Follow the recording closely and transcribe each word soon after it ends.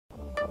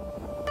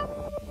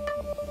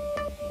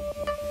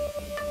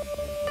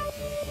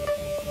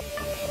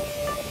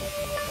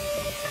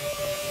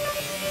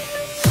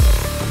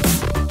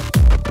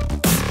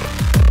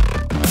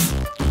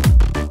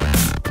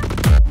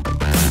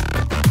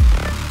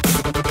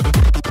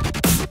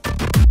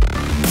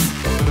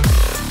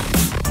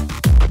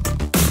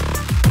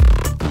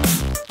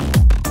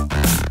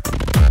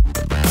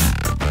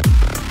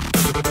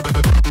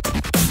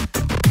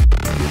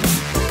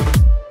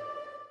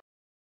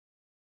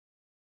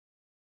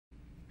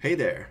Hey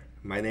there,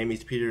 my name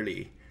is Peter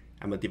Lee.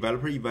 I'm a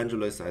developer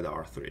evangelist at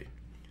R3.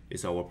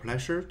 It's our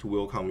pleasure to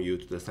welcome you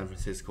to the San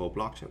Francisco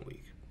Blockchain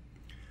Week.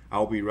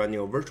 I'll be running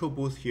a virtual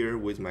booth here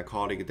with my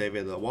colleague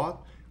David Awad,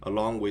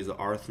 along with the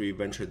R3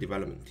 Venture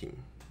Development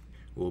team.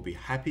 We'll be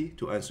happy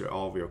to answer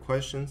all of your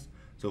questions,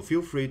 so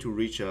feel free to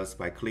reach us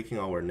by clicking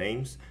our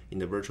names in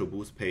the virtual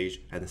booth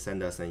page and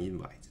send us an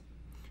invite.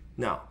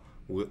 Now,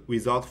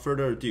 without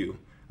further ado,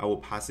 I will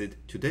pass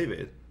it to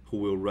David, who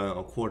will run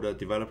a Corda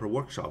developer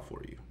workshop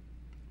for you.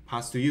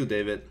 Pass to you,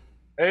 David.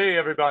 Hey,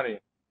 everybody.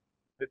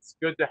 It's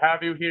good to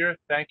have you here.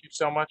 Thank you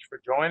so much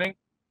for joining.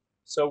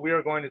 So we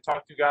are going to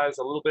talk to you guys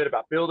a little bit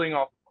about building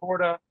off of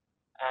Corda.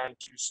 And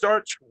to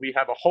start, we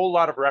have a whole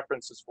lot of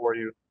references for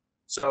you.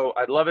 So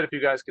I'd love it if you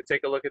guys could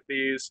take a look at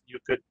these. You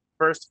could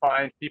first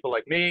find people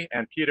like me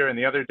and Peter and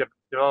the other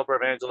developer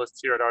evangelists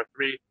here at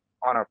R3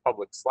 on our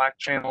public Slack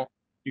channel.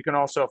 You can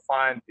also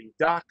find the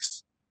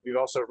docs. We've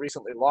also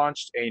recently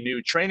launched a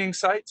new training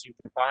site you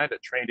can find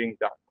at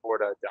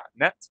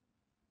training.corda.net.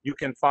 You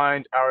can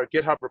find our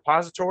GitHub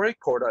repository.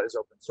 Corda is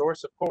open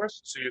source, of course,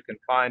 so you can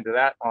find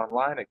that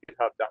online at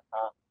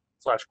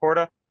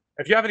github.com/Corda.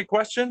 If you have any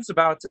questions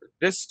about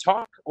this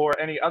talk or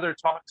any other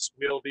talks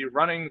we'll be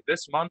running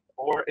this month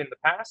or in the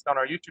past on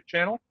our YouTube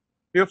channel,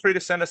 feel free to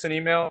send us an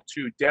email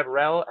to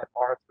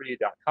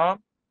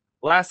devrel@r3.com.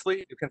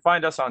 Lastly, you can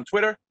find us on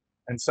Twitter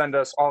and send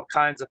us all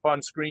kinds of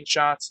fun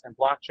screenshots and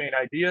blockchain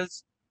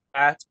ideas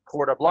at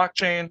Corda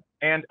Blockchain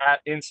and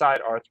at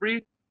Inside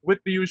R3 with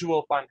the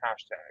usual fun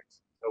hashtags.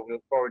 So we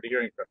look forward to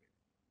hearing from you.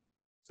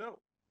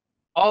 So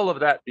all of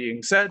that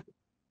being said,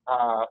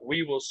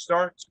 we will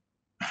start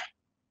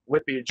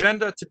with the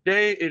agenda.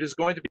 Today, it is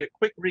going to be a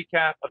quick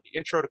recap of the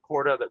intro to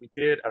Corda that we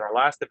did at our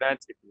last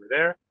event, if you were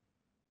there.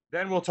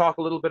 Then we'll talk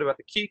a little bit about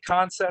the key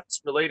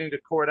concepts relating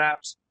to Corda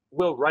apps.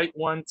 We'll write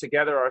one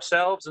together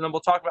ourselves, and then we'll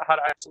talk about how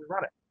to actually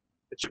run it.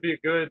 It should be a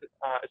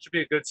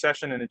good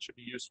session, and it should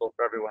be useful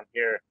for everyone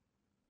here,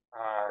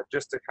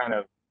 just to kind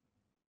of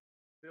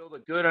build a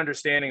good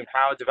understanding of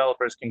how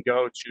developers can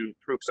go to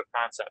proofs of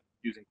concept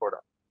using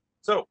Corda.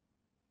 So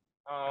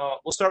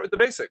we'll start with the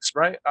basics,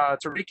 right?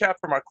 To recap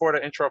from our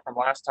Corda intro from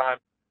last time,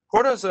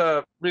 Corda is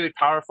a really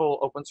powerful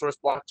open source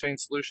blockchain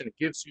solution. It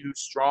gives you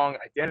strong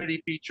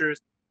identity features.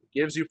 It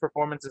gives you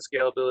performance and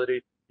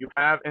scalability. You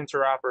have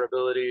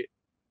interoperability.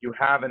 You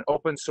have an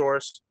open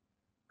source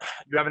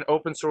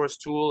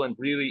tool and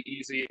really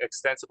easy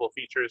extensible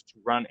features to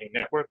run a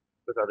network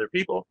with other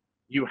people.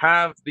 You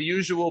have the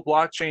usual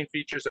blockchain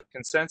features of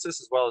consensus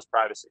as well as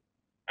privacy.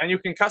 And you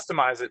can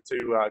customize it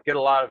to get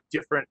a lot of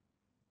different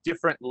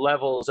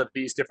levels of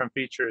these different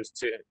features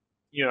to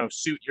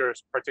suit your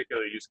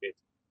particular use case,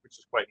 which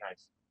is quite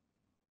nice.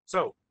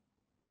 So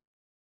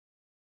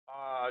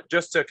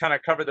just to kind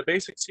of cover the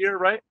basics here,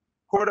 right?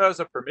 Corda is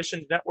a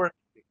permissioned network.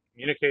 It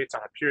communicates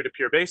on a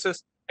peer-to-peer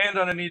basis and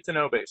on a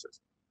need-to-know basis.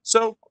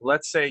 So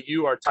let's say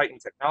you are Titan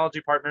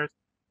Technology Partners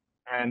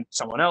and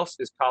someone else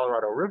is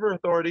Colorado River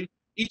Authority.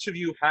 Each of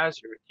you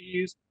has your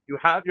keys, you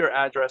have your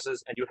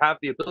addresses, and you have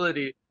the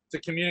ability to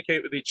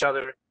communicate with each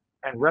other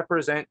and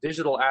represent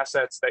digital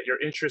assets that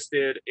you're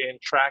interested in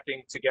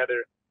tracking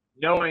together,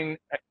 knowing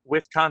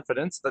with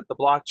confidence that the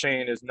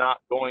blockchain is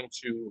not going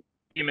to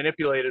be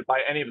manipulated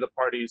by any of the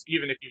parties,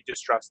 even if you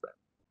distrust them.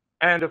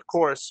 And of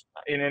course,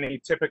 in any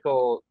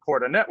typical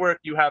Corda network,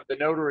 you have the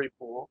notary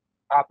pool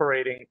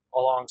operating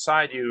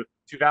alongside you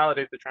to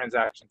validate the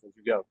transactions as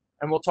you go.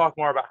 And we'll talk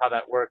more about how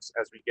that works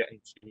as we get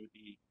into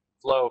the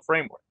flow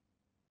framework.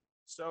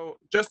 So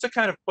just to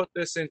kind of put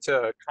this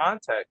into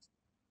context,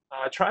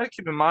 try to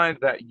keep in mind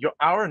that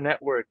our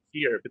network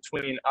here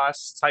between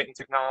us, Titan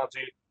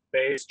Technology,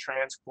 Base,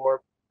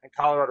 Transcorp, and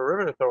Colorado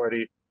River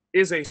Authority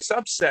is a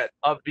subset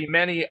of the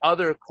many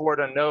other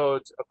Corda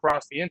nodes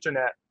across the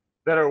internet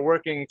that are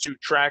working to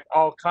track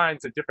all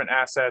kinds of different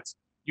assets.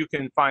 You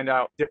can find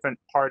out different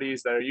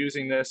parties that are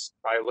using this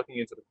by looking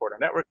into the Corda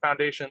Network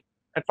Foundation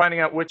and finding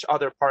out which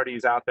other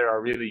parties out there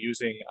are really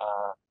using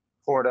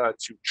Corda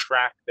to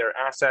track their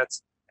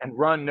assets and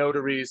run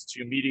notaries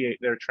to mediate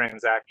their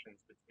transactions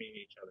between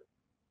each other.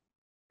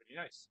 Pretty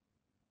nice.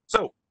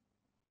 So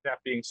that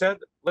being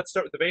said, let's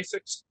start with the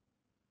basics.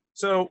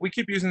 So we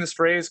keep using this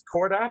phrase,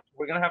 Corda app.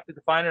 We're going to have to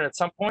define it at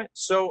some point.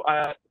 So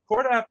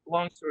Corda app,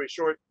 long story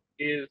short,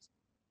 is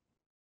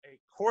a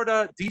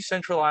Corda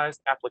decentralized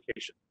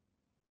application.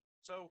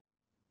 So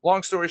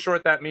long story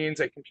short, that means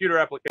a computer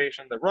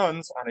application that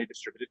runs on a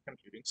distributed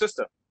computing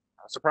system.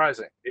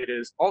 Surprising. It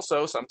is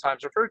also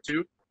sometimes referred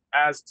to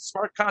as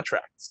smart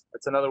contracts.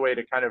 That's another way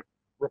to kind of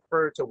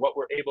refer to what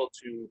we're able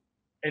to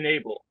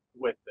enable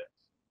with this,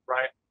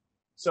 right?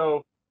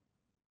 So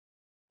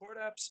Corda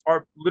apps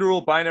are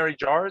literal binary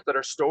jars that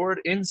are stored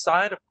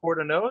inside of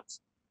Corda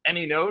nodes.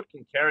 Any node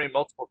can carry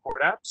multiple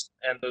Corda apps,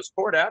 and those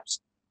Corda apps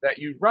that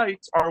you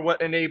write are what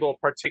enable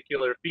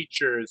particular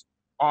features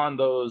on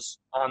those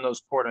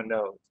Corda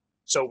nodes.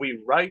 So we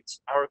write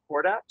our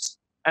Corda apps,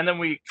 and then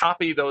we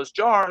copy those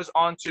jars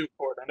onto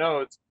Corda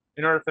nodes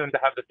in order for them to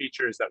have the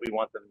features that we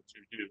want them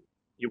to do,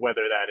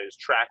 whether that is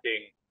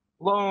tracking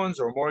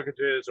loans or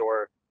mortgages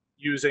or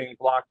using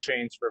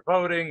blockchains for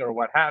voting or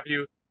what have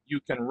you, you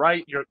can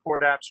write your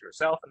Corda apps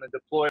yourself and then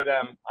deploy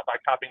them by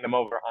copying them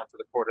over onto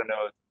the Corda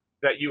nodes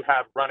that you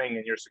have running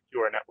in your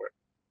secure network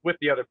with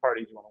the other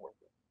parties you want to work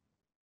with.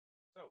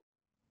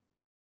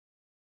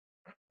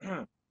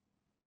 So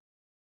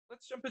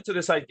let's jump into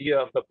this idea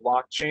of the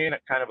blockchain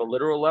at kind of a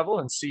literal level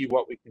and see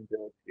what we can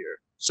build here.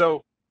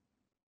 So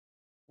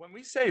when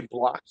we say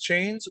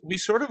blockchains, we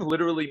sort of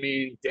literally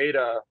mean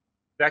data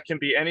that can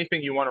be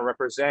anything you want to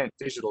represent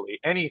digitally,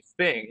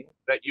 anything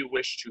that you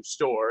wish to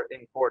store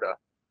in Corda.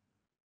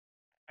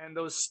 And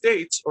those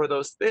states or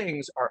those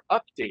things are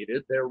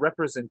updated, their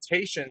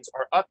representations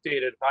are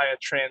updated via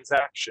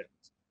transactions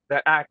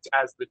that act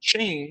as the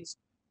chains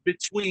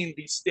between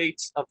the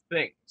states of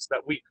things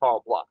that we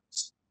call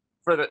blocks.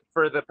 For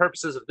the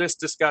purposes of this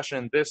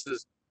discussion, this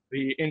is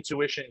the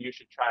intuition you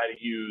should try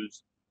to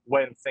use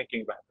when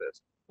thinking about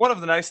this. One of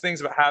the nice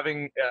things about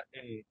having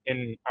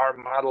in our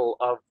model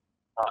of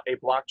a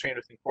blockchain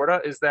within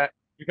Corda is that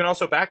you can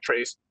also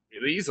backtrace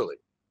really easily.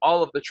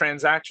 All of the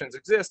transactions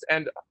exist,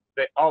 and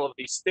all of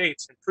these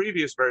states and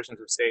previous versions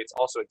of states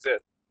also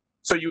exist.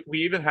 So we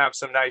even have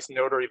some nice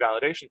notary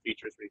validation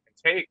features where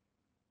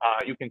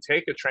you can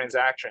take a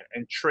transaction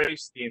and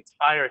trace the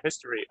entire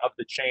history of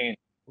the chain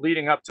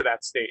leading up to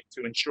that state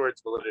to ensure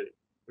its validity,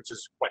 which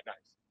is quite nice.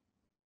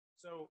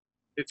 So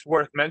it's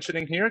worth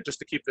mentioning here, just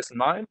to keep this in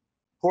mind,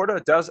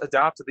 Corda does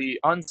adopt the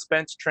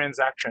unspent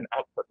transaction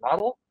output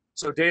model.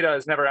 So data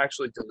is never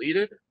actually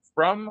deleted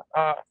from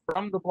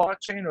the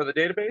blockchain or the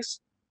database.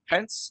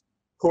 Hence,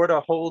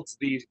 Corda holds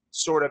the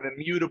sort of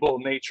immutable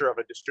nature of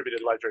a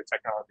distributed ledger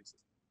technology system.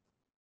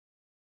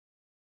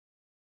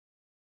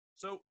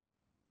 So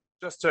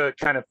just to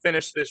kind of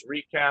finish this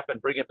recap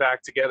and bring it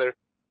back together,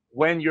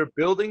 when you're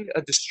building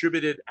a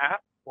distributed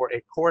app or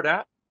a Corda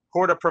app,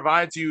 Corda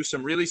provides you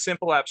some really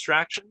simple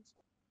abstractions,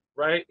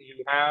 right?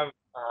 You have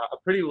a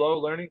pretty low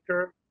learning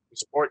curve. We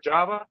support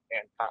Java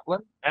and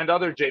Kotlin and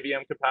other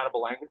JVM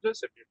compatible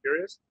languages if you're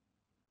curious.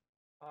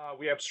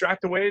 We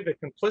abstract away the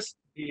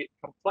complexity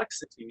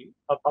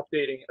of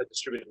updating a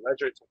distributed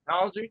ledger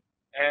technology,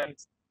 and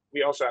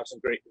we also have some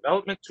great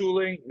development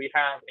tooling. We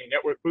have a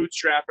network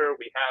bootstrapper.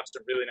 We have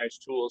some really nice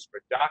tools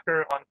for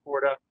Docker on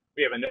Corda.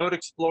 We have a node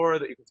explorer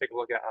that you can take a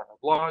look at on our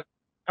blog.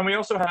 And we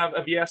also have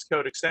a VS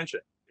Code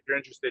extension if you're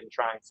interested in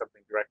trying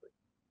something directly.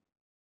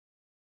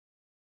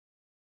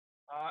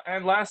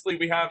 And lastly,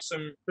 we have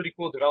some pretty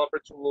cool developer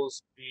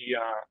tools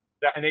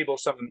that enable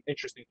some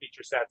interesting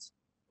feature sets,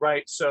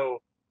 right? So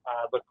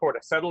the Corda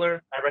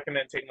settler, I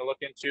recommend taking a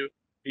look into,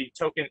 the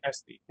token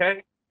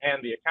SDK,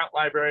 and the account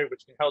library,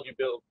 which can help you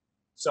build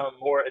some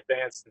more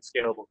advanced and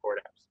scalable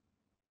Corda apps.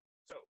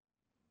 So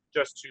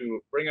just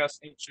to bring us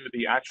into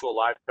the actual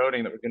live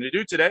coding that we're going to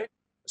do today,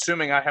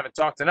 assuming I haven't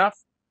talked enough,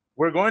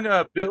 we're going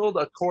to build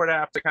a Corda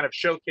app to kind of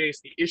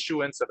showcase the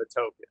issuance of a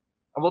token.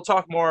 And we'll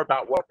talk more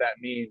about what that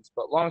means.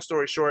 But long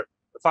story short,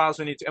 the files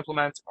we need to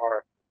implement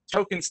are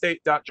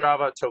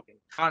tokenstate.java,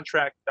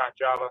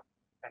 tokencontract.java,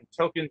 and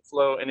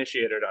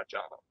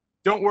tokenflowinitiator.java.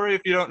 Don't worry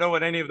if you don't know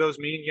what any of those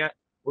mean yet.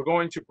 We're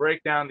going to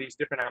break down these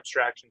different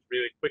abstractions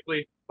really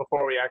quickly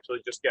before we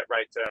actually just get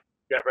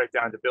right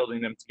down to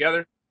building them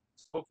together.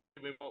 So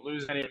hopefully we won't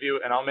lose any of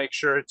you, and I'll make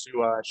sure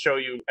to show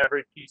you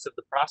every piece of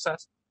the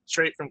process,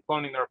 straight from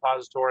cloning the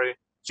repository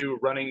to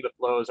running the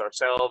flows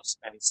ourselves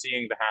and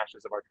seeing the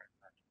hashes of our transactions.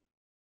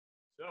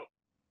 So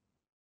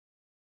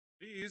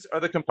these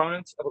are the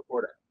components of a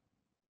Corda.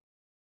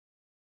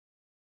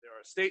 There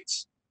are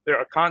states, there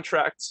are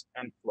contracts,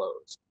 and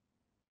flows.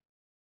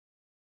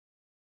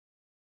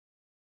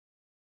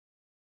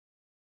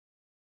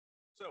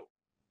 So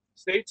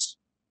states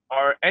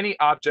are any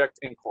object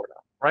in Corda,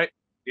 right?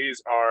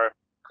 These are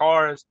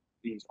cars,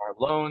 these are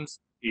loans,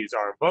 these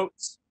are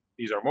votes,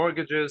 these are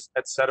mortgages,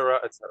 etc.,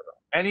 etc.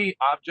 Any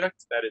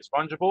object that is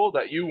fungible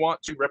that you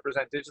want to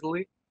represent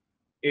digitally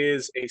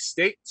is a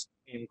state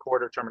in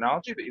Corda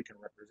terminology that you can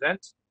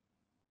represent.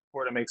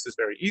 Corda makes this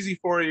very easy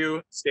for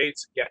you.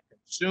 States get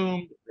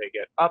consumed, they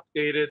get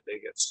updated, they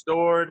get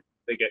stored,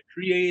 they get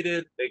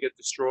created, they get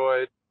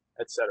destroyed,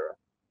 etc.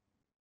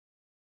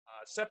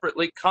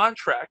 Separately,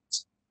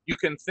 contracts you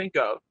can think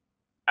of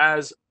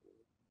as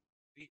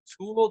the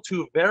tool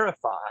to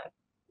verify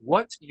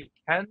what you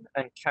can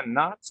and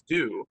cannot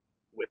do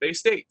with a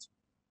state.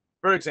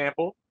 For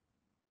example,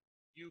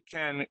 you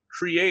can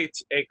create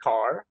a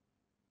car,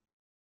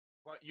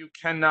 but you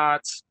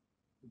cannot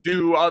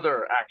do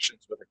other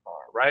actions with a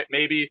car, right?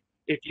 Maybe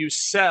if you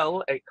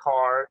sell a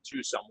car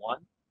to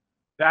someone,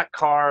 that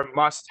car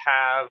must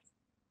have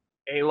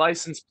a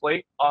license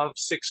plate of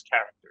 6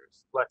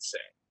 characters, let's say,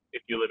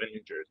 if you live in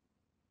New Jersey.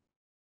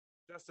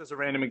 Just as a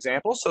random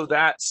example, so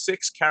that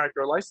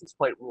 6-character license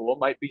plate rule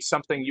might be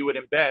something you would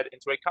embed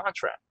into a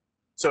contract.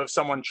 So if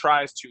someone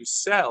tries to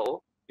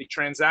sell the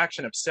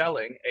transaction of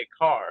selling a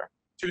car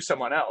to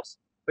someone else,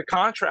 the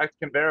contract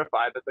can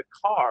verify that the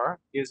car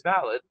is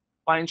valid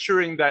by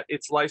ensuring that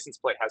its license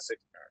plate has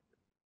 6 characters.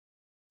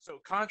 So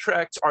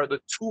contracts are the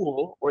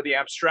tool or the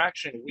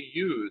abstraction we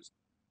use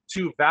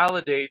to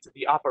validate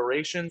the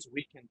operations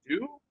we can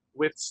do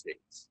with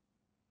states.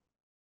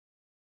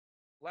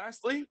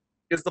 Lastly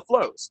is the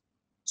flows.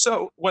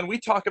 So when we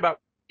talk about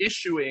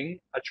issuing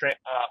a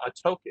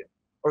token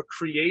or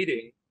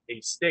creating a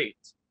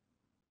state,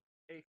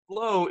 a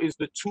flow is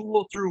the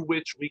tool through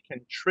which we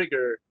can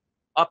trigger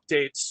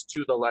updates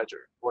to the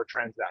ledger or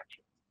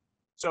transaction.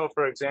 So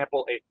for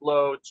example, a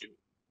flow to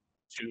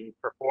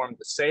perform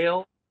the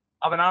sale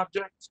of an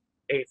object,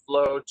 a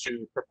flow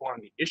to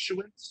perform the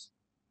issuance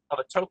of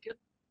a token,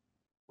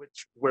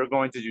 which we're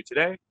going to do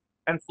today,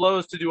 and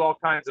flows to do all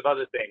kinds of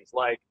other things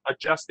like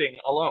adjusting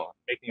a loan,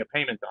 making a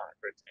payment on it,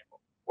 for example,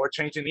 or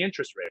changing the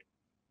interest rate,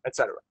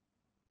 etc.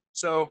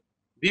 So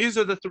these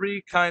are the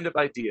three kind of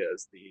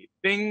ideas: the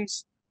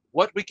things,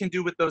 what we can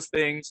do with those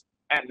things,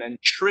 and then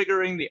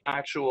triggering the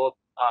actual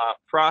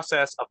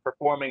process of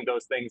performing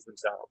those things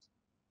themselves.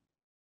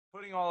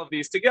 Putting all of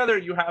these together,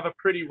 you have a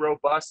pretty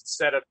robust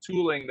set of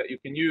tooling that you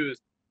can use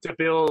to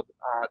build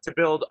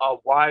a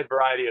wide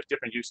variety of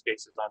different use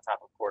cases on top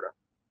of Corda.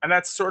 And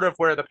that's sort of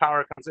where the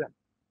power comes in.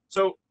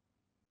 So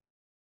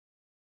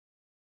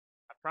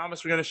I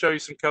promise we're going to show you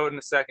some code in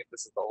a second.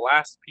 This is the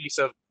last piece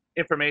of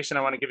information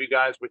I want to give you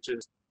guys, which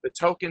is the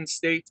token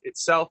state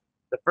itself.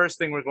 The first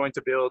thing we're going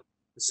to build,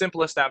 the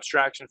simplest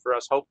abstraction for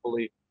us,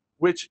 hopefully,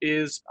 which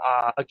is,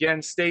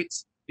 again,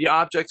 states, the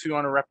objects we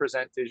want to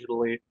represent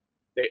digitally.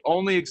 They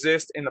only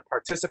exist in the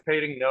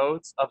participating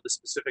nodes of the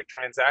specific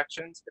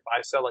transactions. If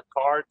I sell a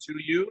car to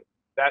you,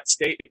 that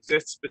state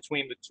exists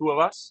between the two of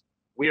us.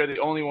 We are the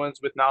only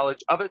ones with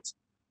knowledge of it.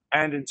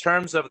 And in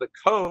terms of the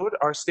code,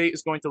 our state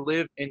is going to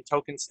live in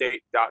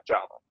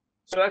tokenstate.java.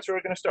 So that's where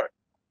we're going to start.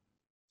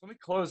 Let me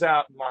close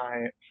out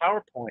my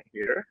PowerPoint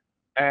here.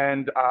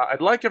 And I'd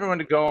like everyone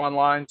to go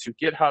online to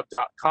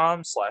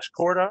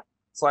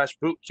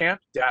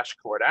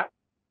github.com/corda/bootcamp-corda.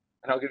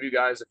 And I'll give you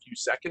guys a few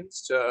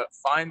seconds to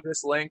find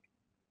this link,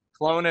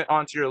 clone it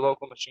onto your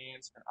local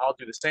machines, and I'll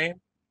do the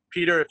same.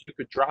 Peter, if you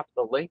could drop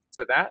the link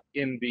to that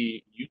in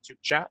the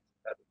YouTube chat,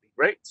 that would be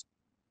great.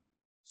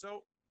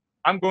 So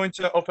I'm going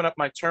to open up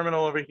my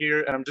terminal over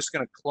here, and I'm just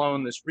going to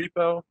clone this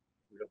repo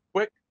real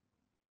quick.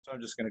 So I'm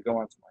just going to go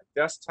onto my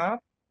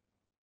desktop.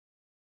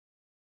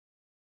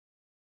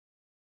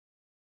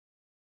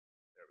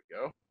 There we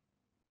go.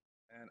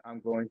 And I'm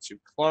going to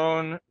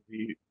clone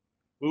the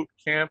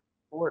Bootcamp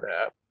Board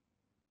app.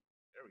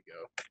 There we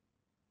go.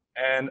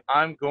 And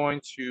I'm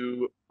going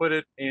to put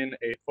it in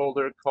a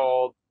folder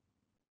called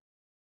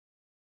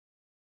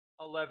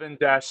 11-6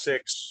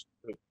 Bootcamp.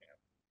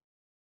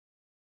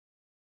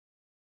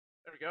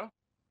 There we go.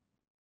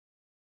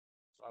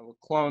 So I will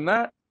clone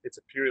that. It's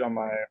appeared on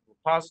my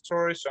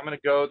repository. So I'm going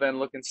to go then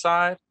look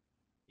inside.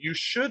 You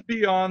should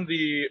be on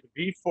the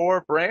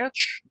v4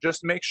 branch.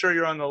 Just make sure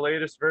you're on the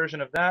latest version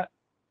of that.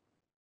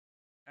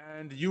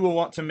 And you will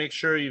want to make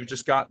sure you've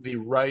just got the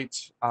right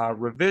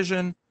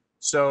revision.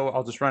 So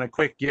I'll just run a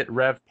quick git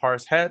rev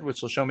parse head,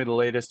 which will show me the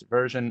latest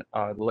version,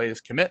 the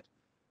latest commit.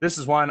 This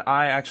is one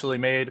I actually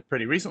made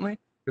pretty recently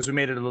because we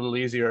made it a little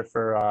easier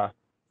for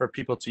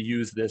people to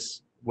use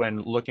this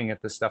when looking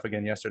at this stuff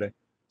again yesterday.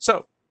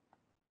 So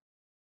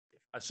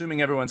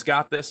assuming everyone's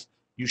got this,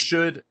 you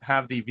should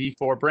have the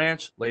v4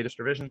 branch, latest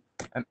revision,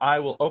 and I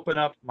will open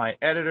up my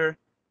editor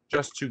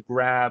just to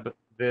grab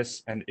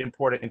this and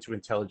import it into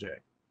IntelliJ.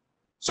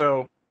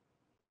 So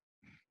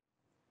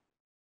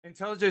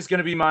IntelliJ is going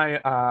to be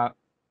my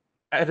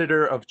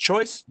editor of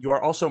choice. You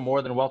are also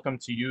more than welcome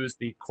to use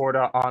the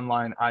Corda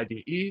Online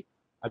IDE.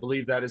 I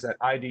believe that is at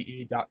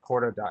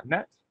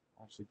ide.corda.net.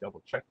 I'll actually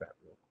double check that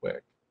real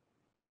quick.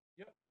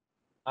 Yep.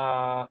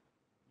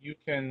 You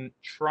can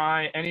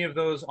try any of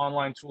those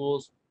online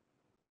tools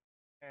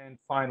and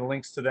find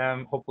links to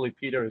them. Hopefully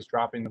Peter is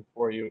dropping them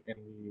for you in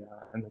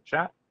the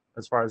chat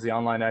as far as the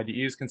online IDE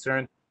is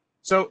concerned.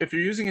 So if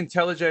you're using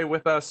IntelliJ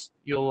with us,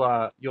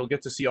 you'll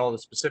get to see all the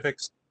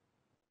specifics.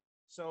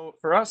 So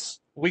for us,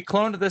 we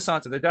cloned this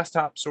onto the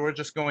desktop, so we're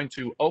just going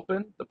to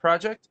open the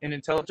project in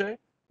IntelliJ.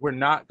 We're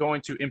not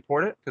going to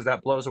import it because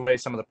that blows away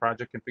some of the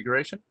project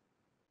configuration. So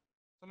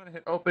I'm going to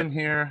hit open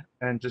here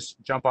and just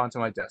jump onto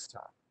my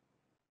desktop.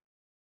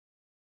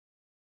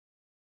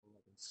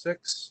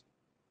 11.6.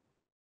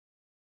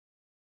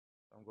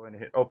 I'm going to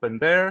hit open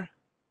there.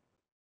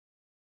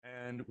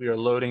 And we are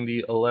loading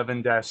the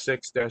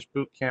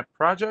 11-6-Bootcamp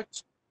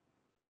project.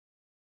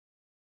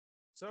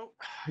 So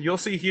you'll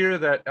see here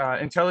that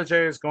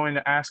IntelliJ is going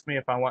to ask me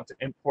if I want to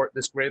import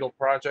this Gradle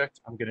project.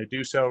 I'm going to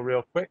do so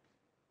real quick.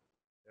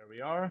 There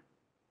we are. And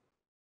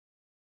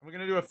we're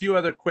going to do a few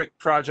other quick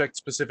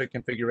project-specific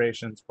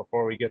configurations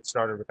before we get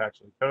started with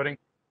actually coding.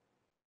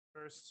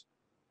 First,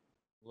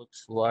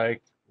 looks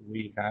like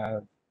we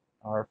have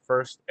our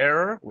first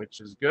error,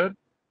 which is good.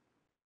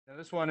 Now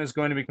this one is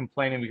going to be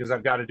complaining because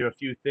I've got to do a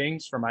few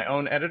things for my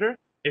own editor.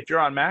 If you're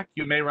on Mac,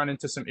 you may run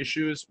into some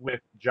issues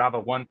with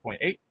Java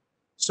 1.8.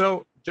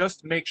 So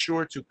just make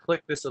sure to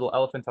click this little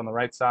elephant on the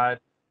right side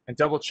and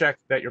double check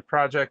that your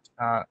project's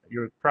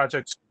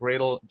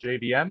Gradle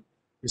JVM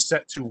is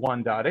set to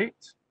 1.8.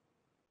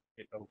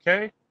 Hit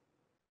OK.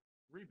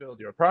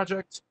 Rebuild your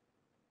project.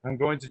 I'm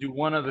going to do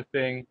one other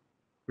thing,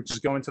 which is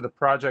go into the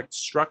project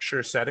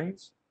structure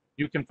settings.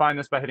 You can find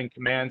this by hitting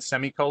Command ;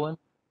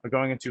 we're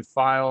going into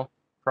File,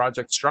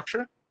 Project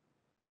Structure,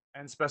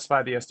 and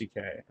specify the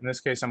SDK. In this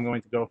case, I'm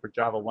going to go for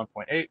Java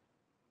 1.8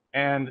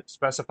 and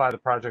specify the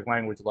project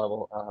language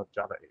level of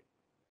Java 8.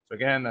 So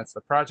again, that's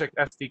the project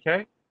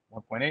SDK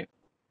 1.8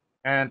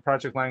 and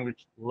project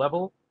language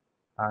level,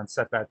 and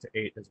set that to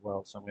 8 as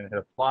well. So I'm going to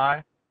hit apply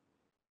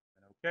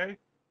and OK.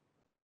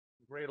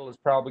 Gradle is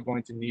probably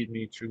going to need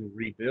me to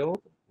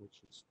rebuild, which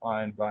is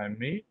fine by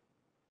me.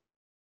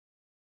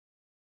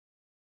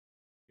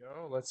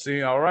 Go. Let's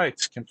see. All right.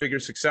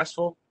 Configure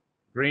successful.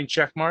 Green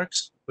check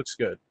marks. Looks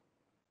good.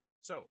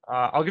 So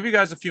I'll give you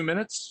guys a few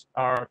minutes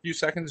or a few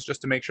seconds just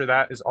to make sure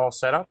that is all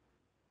set up.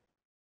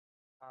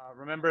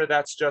 Remember,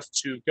 that's just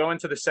to go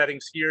into the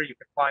settings here. You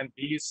can find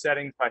these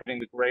settings by hitting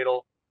the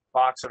Gradle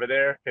box over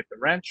there, hit the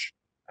wrench,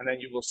 and then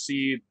you will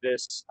see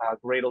this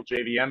Gradle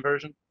JVM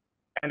version.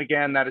 And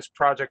again, that is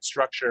project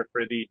structure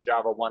for the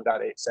Java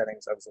 1.8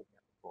 settings I was looking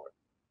at before.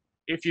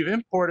 If you've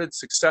imported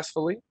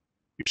successfully,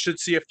 you should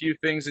see a few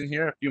things in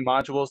here, a few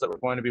modules that we're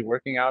going to be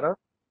working out of.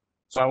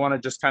 So I want to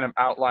just kind of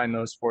outline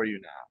those for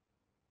you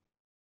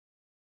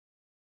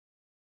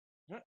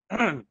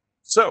now.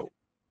 So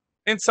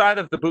inside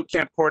of the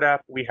Bootcamp Corda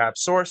app, we have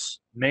source,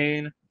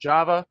 main,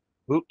 Java,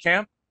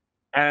 Bootcamp,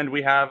 and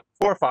we have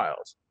 4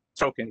 files: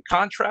 token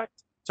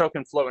contract,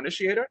 token flow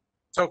initiator,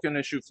 token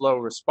issue flow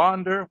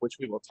responder, which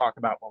we will talk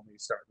about when we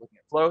start looking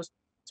at flows,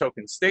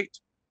 token state,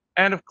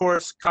 and of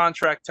course,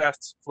 contract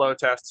tests, flow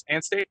tests,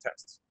 and state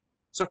tests.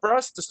 So for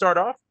us to start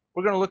off,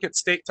 we're going to look at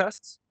state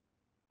tests,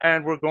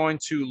 and we're going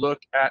to look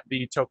at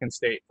the token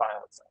state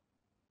file itself.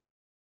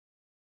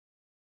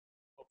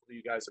 Hopefully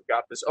you guys have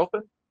got this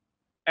open.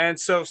 And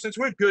so since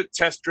we're good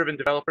test-driven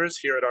developers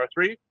here at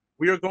R3,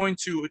 we are going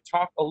to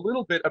talk a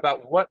little bit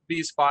about what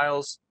these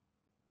files,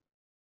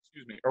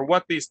 or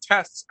what these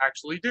tests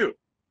actually do.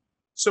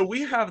 So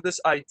we have this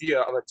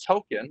idea of a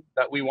token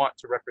that we want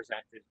to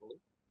represent visually,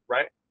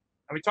 right?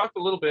 And we talked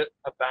a little bit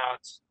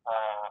about,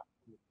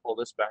 let me pull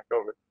this back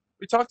over.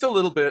 We talked a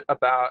little bit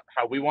about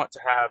how we want to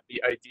have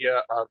the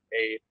idea of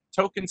a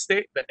token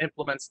state that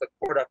implements the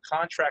Corda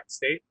contract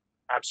state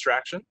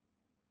abstraction.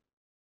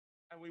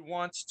 And we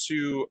want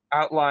to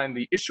outline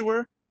the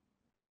issuer,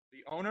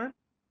 the owner,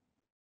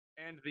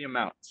 and the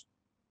amount.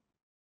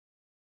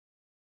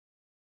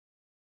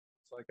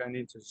 Looks like I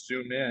need to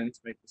zoom in to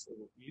make this a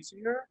little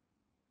easier.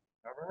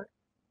 All right.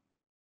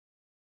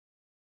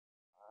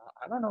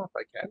 I don't know if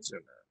I can zoom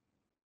in.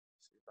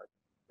 Let's see if I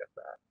can get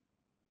that.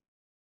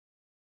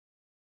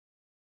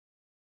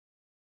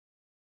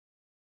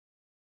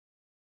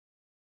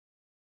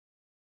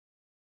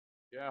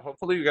 Yeah,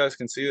 hopefully you guys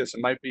can see this.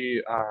 It might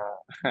be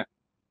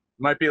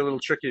might be a little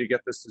tricky to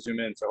get this to zoom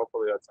in, so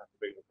hopefully that's not too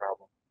big of a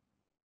problem.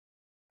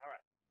 All right.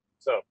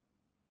 So,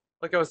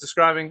 like I was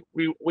describing,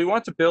 we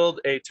want to build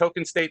a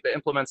token state that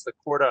implements the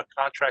Corda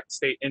contract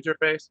state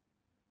interface.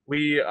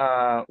 We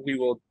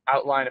will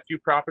outline a few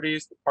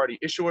properties: the party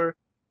issuer,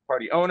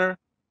 party owner,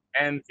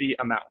 and the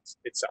amount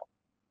itself.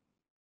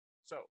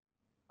 So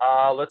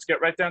let's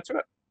get right down to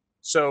it.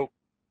 So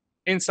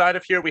inside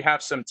of here, we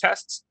have some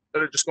tests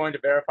that are just going to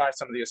verify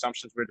some of the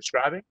assumptions we're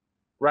describing,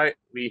 right?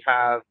 We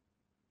have,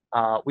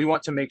 we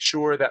want to make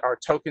sure that our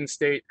token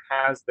state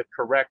has the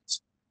correct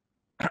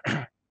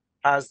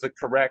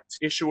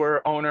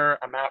issuer, owner,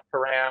 amount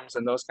params,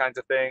 and those kinds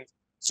of things.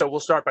 So we'll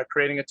start by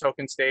creating a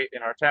token state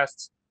in our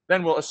tests.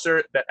 Then we'll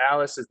assert that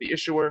Alice is the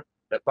issuer,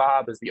 that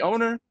Bob is the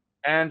owner,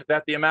 and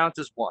that the amount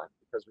is 1,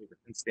 because we've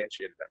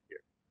instantiated that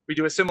here. We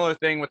do a similar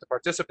thing with the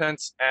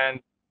participants,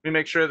 and we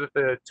make sure that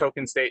the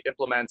token state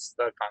implements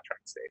the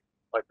contract state,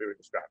 like we were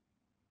describing.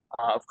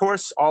 Of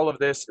course, all of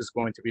this is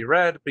going to be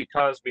red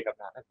because we have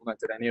not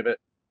implemented any of it.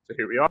 So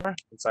here we are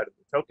inside of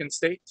the token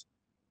state.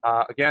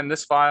 Again,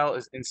 this file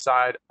is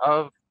inside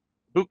of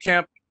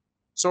Bootcamp,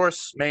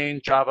 source,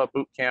 main, Java,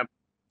 Bootcamp,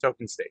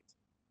 token state.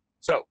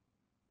 So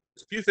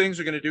there's a few things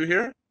we're going to do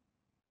here. I'm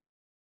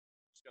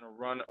just going to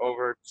run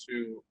over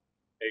to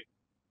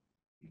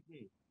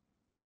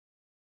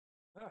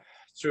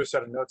a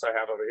set of notes I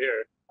have over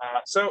here.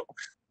 So to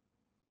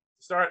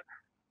start,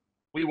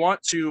 we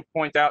want to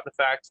point out the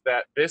fact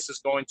that this is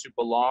going to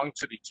belong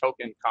to the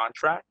token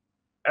contract.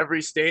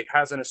 Every state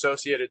has an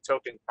associated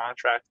token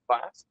contract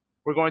class.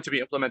 We're going to be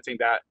implementing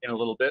that in a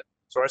little bit.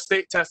 So our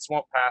state tests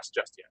won't pass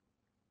just yet.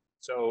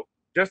 So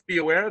just be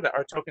aware that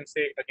our token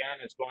state, again,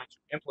 is going to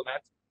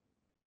implement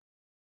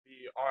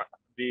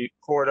the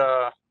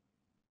Corda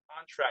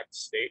contract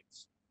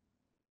state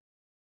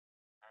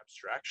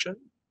abstraction.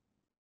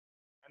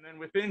 And then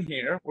within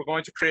here, we're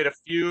going to create a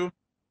few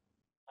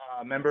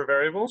member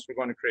variables. We're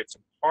going to create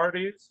some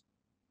parties.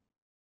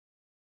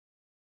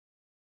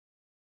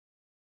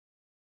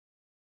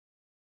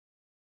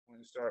 We're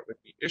going to start with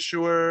the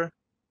issuer.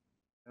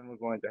 Then we're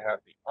going to have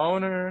the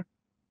owner.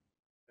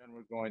 Then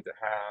we're going to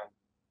have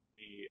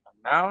the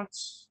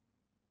amounts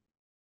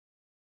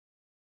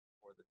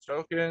for the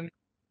token.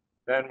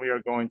 Then we are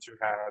going to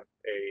have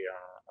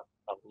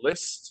a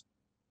list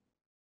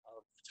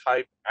of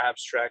type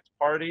abstract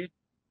party.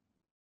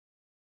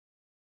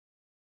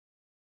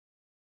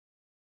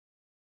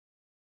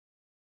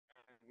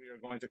 And we are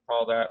going to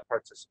call that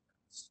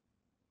participants.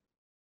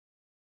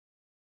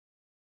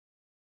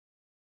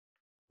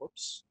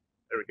 Whoops,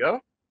 there we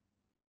go.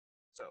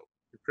 So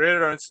we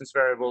created our instance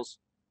variables,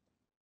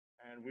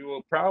 and we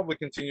will probably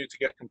continue to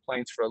get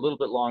complaints for a little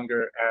bit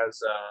longer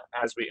as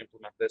we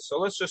implement this. So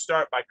let's just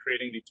start by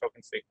creating the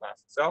token state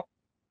class itself.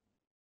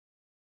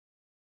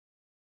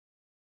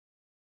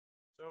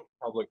 So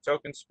public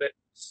token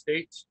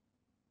state,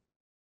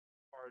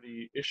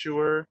 party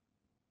issuer,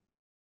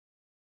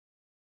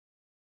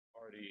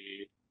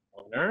 party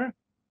owner,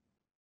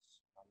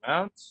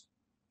 amount.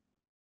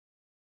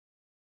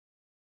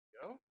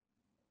 There we go.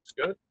 Looks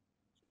good.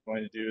 So I'm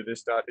going to do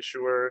this dot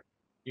issuer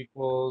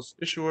equals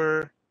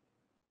issuer.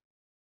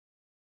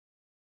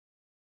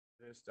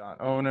 This dot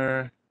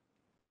owner,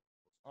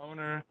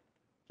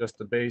 just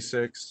the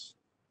basics.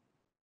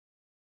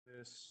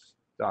 This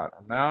dot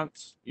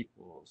amount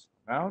equals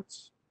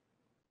amount.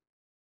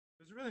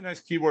 There's a really nice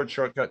keyboard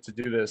shortcut to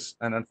do this,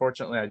 and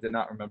unfortunately I did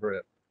not remember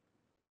it.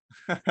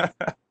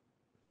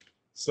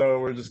 So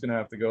we're just gonna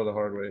have to go the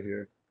hard way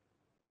here.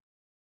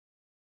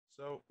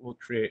 So we'll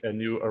create a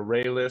new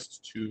array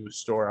list to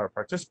store our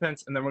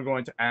participants, and then we're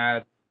going to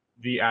add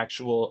the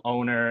actual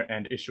owner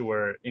and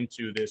issuer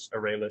into this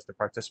array list of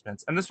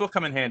participants. And this will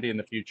come in handy in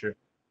the future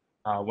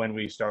when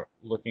we start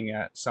looking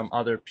at some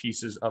other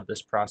pieces of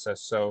this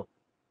process. So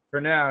for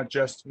now,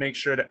 just make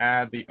sure to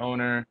add the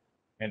owner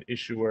and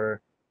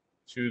issuer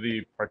to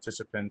the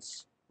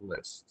participants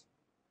list.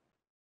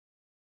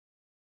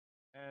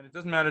 And it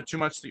doesn't matter too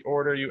much the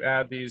order you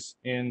add these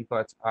in,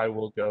 but I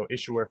will go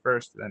issuer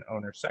first, then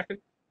owner second.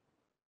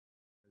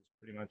 That's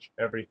pretty much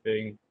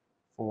everything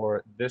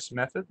for this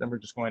method. Then we're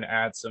just going to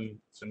add some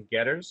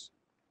getters.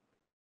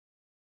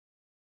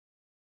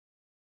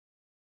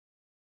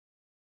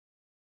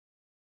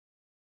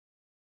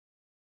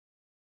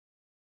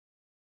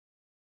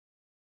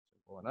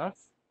 Simple enough.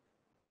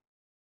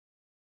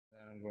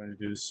 Then I'm going to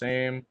do the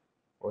same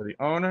for the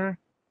owner.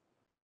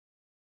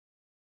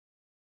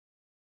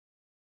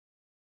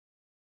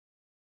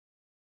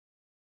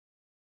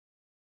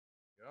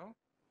 There we go.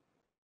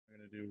 I'm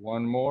going to do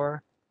one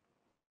more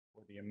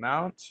for the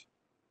amount.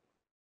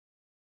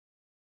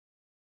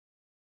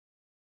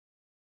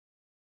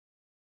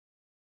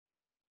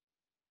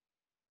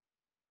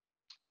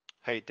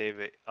 Hey,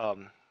 David. Yeah.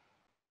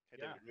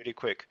 Really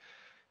quick.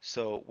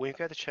 So when you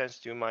get a chance,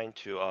 do you mind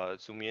to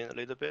zoom in a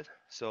little bit?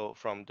 So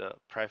from the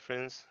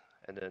preference,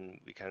 and then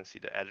we can see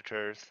the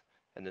editors,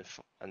 and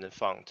then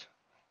font.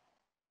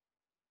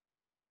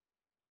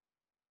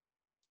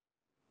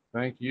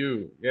 Thank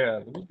you. Yeah,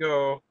 let me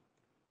go.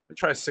 Let me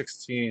try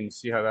 16,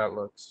 see how that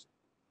looks.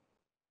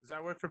 Does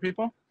that work for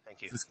people?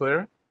 Thank you. Is this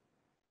clear?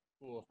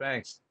 Cool,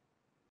 thanks.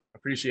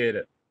 Appreciate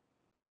it.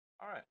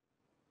 All right.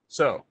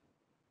 So,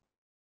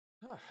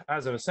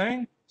 as I was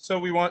saying, so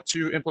we want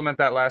to implement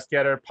that last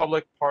getter,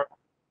 public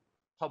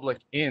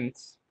int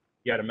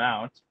get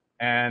amount,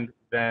 and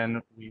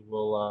then we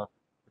will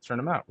return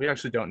amount. We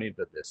actually don't need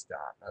this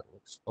dot. That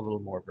looks a little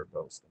more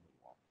verbose than we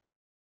want.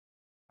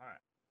 All right.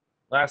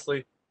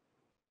 Lastly,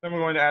 then we're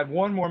going to add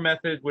one more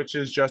method, which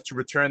is just to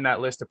return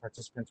that list of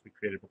participants we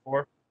created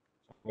before.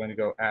 So we're going to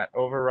go at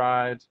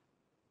override.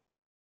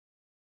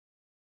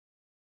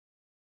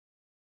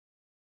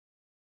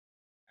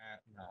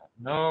 At not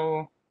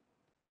no.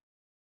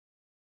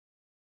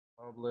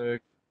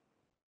 Public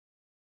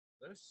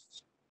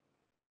list.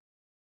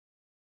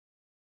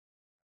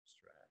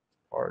 Abstract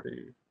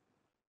party.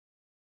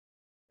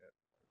 Get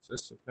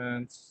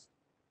participants.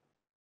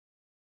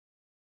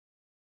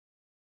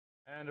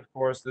 And of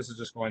course, this is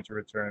just going to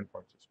return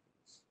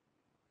participants.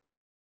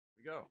 Here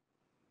we go.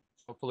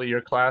 Hopefully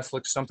your class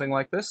looks something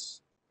like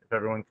this, if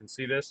everyone can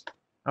see this.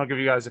 I'll give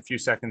you guys a few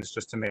seconds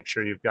just to make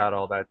sure you've got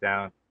all that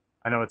down.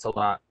 I know it's a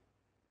lot.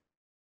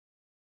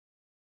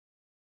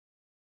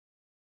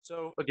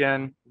 So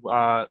again,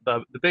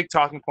 the big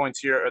talking points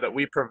here are that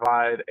we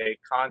provide a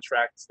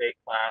contract state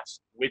class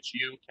which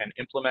you can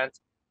implement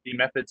the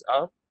methods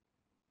of.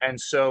 And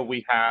so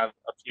we have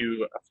a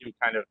few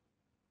kind of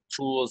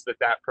tools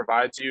that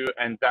provides you,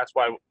 and that's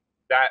why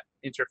that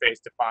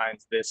interface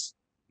defines this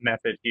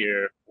method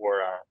here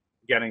for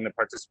getting the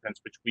participants,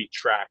 which we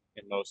track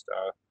in most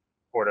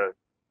Corda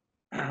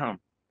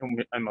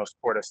in most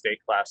Corda state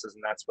classes,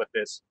 and that's what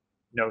this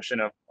notion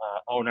of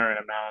owner and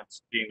amount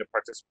being the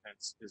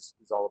participants is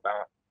all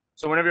about.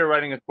 So whenever you're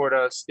writing a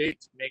Corda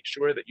state, make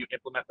sure that you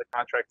implement the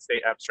contract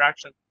state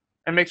abstraction,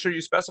 and make sure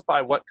you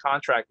specify what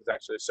contract is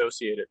actually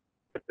associated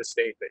with the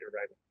state that you're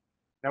writing.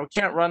 Now we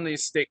can't run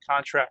these state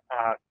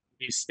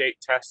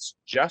tests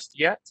just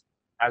yet,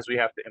 as we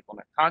have to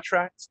implement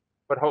contracts.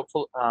 But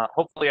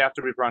hopefully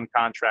after we've run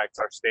contracts,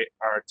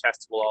 our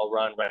tests will all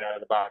run right out of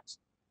the box.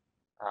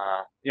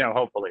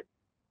 Hopefully.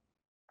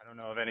 I don't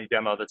know of any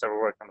demo that's ever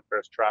worked on the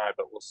first try,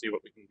 but we'll see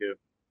what we can do.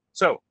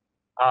 So,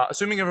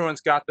 assuming everyone's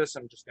got this,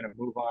 I'm just going to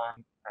move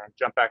on and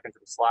jump back into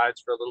the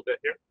slides for a little bit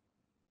here.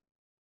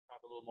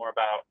 Talk a little more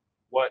about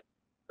what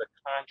the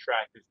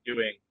contract is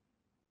doing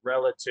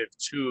relative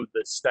to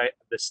the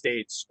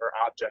states or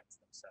objects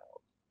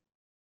themselves.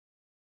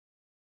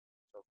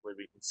 Hopefully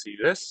we can see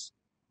this.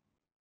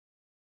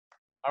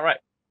 All right.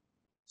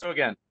 So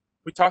again,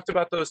 we talked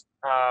about those.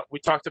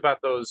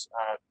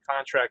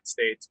 Contract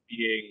states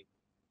being,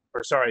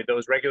 or sorry,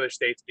 those regular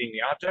states being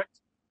the object,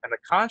 and the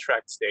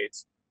contract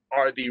states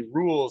are the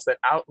rules that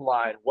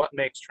outline what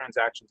makes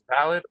transactions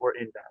valid or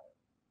invalid.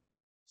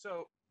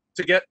 So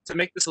to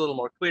make this a little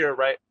more clear,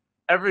 right?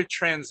 Every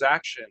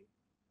transaction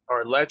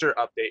or ledger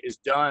update is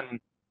done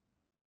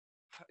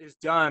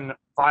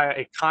via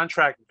a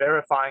contract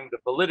verifying the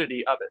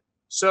validity of it.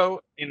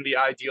 So in the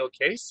ideal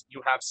case,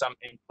 you have some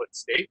input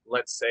state.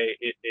 Let's say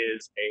it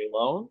is a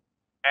loan,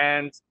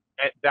 and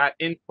that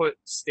input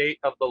state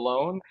of the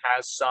loan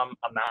has some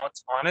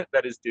amount on it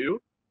that is due,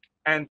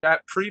 and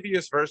that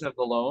previous version of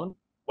the loan,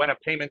 when a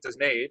payment is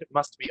made,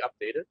 must be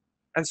updated.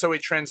 And so a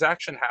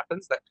transaction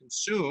happens that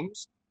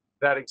consumes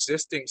that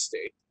existing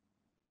state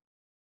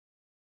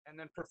and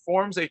then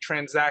performs a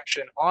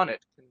transaction on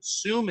it,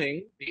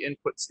 consuming the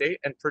input state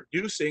and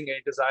producing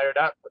a desired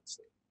output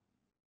state,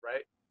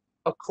 right?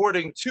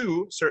 According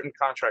to certain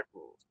contract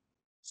rules.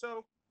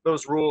 So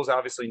those rules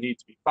obviously need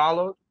to be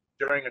followed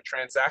during a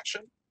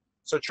transaction.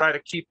 So try to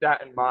keep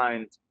that in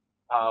mind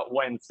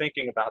when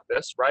thinking about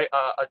this, right?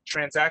 A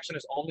transaction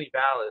is only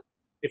valid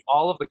if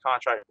all of the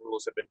contract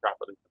rules have been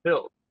properly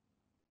fulfilled.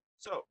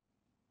 So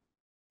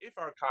if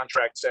our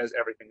contract says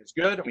everything is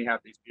good and we have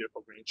these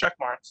beautiful green check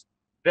marks,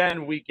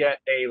 then we get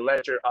a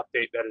ledger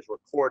update that is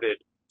recorded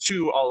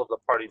to all of the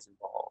parties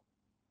involved.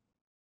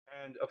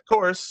 And of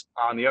course,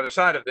 on the other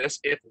side of this,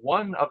 if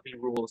one of the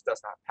rules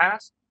does not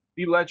pass,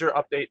 the ledger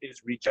update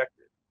is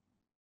rejected.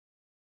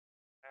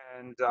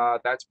 And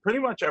that's pretty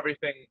much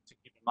everything to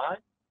keep in mind.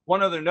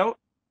 One other note,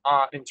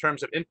 in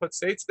terms of input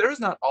states, there is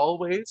not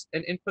always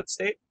an input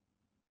state.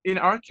 In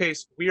our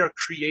case, we are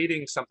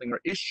creating something or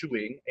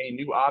issuing a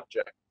new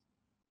object.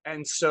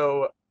 And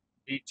so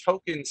the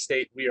token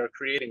state we are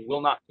creating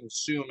will not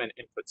consume an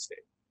input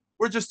state.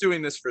 We're just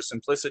doing this for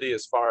simplicity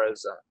as far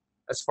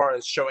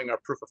as showing our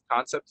proof of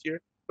concept here.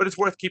 But it's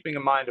worth keeping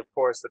in mind, of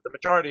course, that the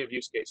majority of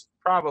use cases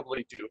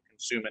probably do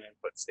consume an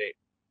input state.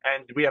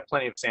 And we have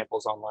plenty of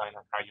samples online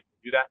on how you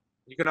can do that.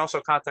 You can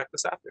also contact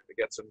us after to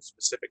get some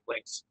specific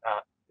links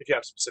if you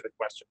have specific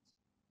questions.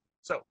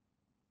 So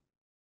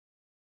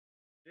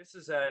this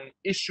is an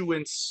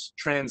issuance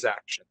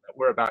transaction that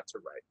we're about to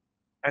write.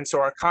 And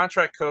so our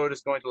contract code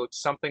is going to look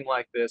something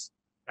like this.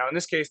 Now, in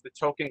this case, the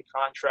token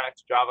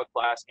contract Java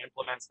class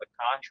implements the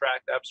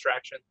contract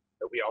abstraction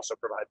that we also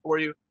provide for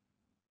you.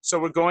 So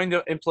we're going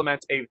to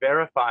implement a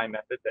verify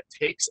method that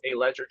takes a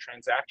ledger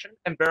transaction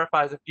and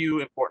verifies a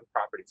few important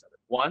properties of it.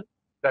 One,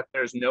 that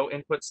there's no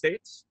input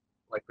states,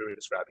 like we were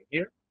describing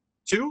here.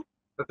 Two,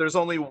 that there's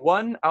only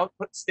one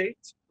output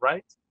state,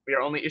 right? We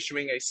are only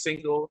issuing a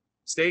single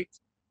state,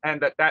 and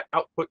that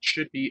output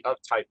should be of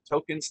type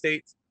token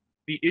state.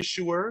 The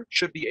issuer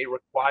should be a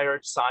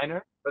required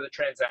signer for the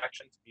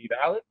transaction to be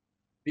valid.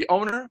 The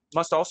owner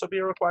must also be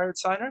a required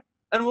signer,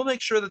 and we'll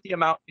make sure that the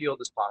amount field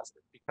is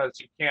positive because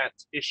you can't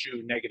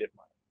issue negative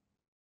money.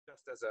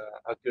 Just as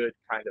a good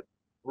kind of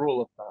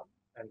rule of thumb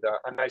and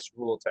a nice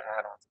rule to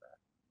add on to that.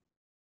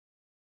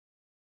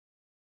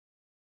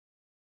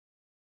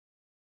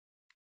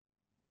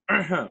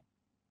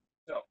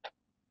 So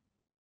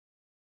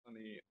let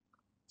me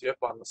dip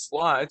on the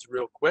slides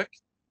real quick.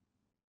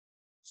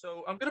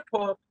 So I'm going to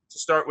pull up to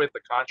start with the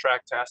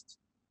contract test,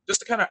 just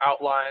to kind of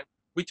outline.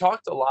 We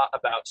talked a lot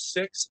about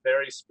 6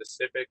 very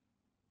specific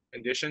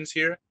conditions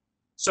here.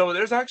 So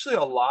there's actually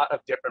a lot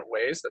of different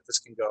ways that this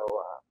can go,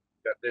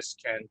 that this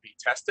can be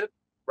tested,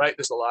 right?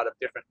 There's a lot of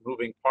different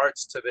moving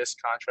parts to this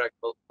contract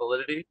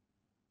validity.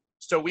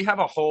 So we have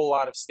a whole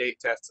lot of state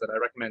tests that I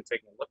recommend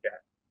taking a look at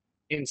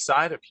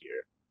inside of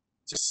here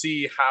to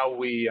see how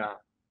we,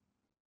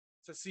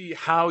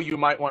 how you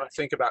might want to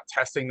think about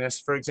testing this.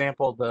 For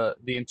example, the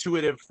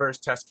intuitive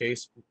first test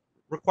case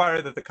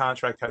require that the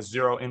contract has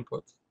 0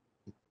 inputs,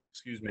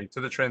 to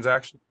the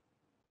transaction.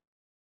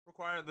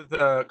 Require that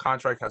the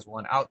contract has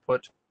 1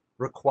 output,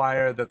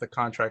 require that the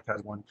contract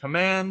has 1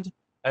 command,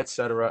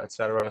 etc.,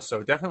 etc.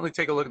 So definitely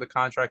take a look at the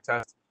contract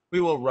test.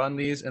 We will run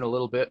these in a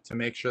little bit to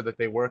make sure that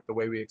they work the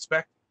way we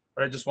expect.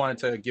 But I just wanted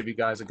to give you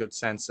guys a good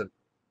sense of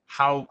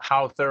how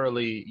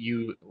thoroughly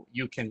you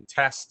can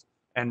test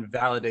and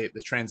validate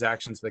the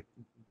transactions that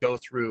go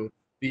through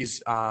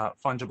these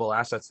fungible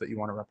assets that you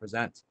want to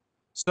represent.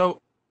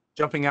 So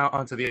jumping out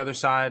onto the other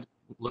side,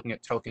 looking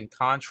at token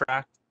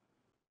contract.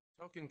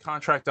 Token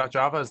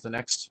contract.java is the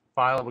next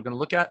file we're going to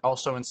look at,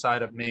 also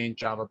inside of main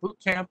Java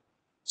Bootcamp.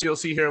 So you'll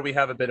see here we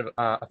have a bit of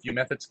a few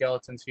method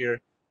skeletons here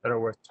that are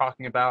worth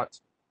talking about.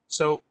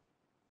 So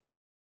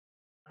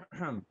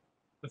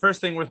the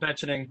first thing worth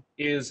mentioning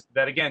is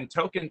that, again,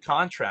 token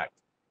contract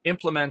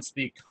implements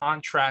the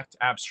contract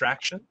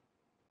abstraction.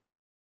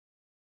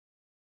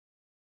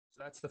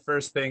 So that's the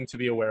first thing to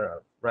be aware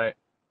of, right?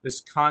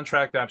 This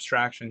contract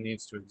abstraction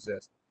needs to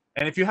exist.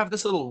 And if you have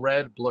this little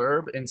red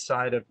blurb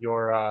inside of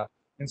your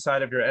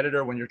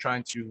editor when you're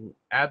trying to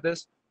add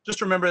this,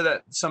 just remember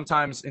that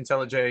sometimes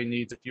IntelliJ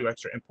needs a few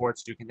extra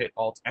imports. You can hit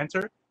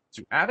Alt-Enter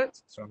to add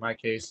it. So in my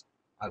case,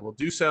 I will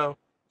do so.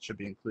 It should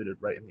be included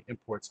right in the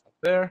imports up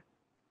there.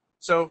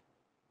 So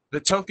The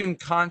token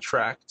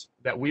contract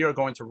that we are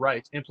going to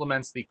write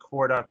implements the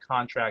Corda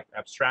contract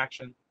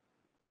abstraction.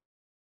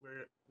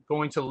 We're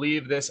going to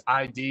leave this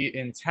ID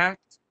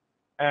intact,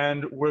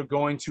 and we're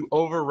going to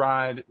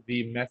override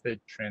the method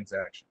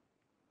transaction.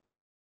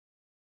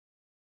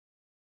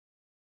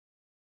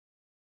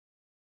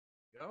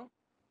 Go.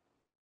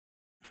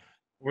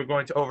 We're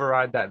going to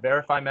override that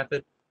verify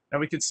method. And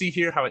we can see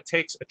here how it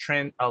takes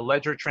a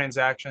ledger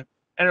transaction,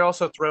 and it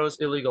also throws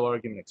illegal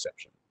argument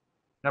exception.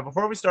 Now,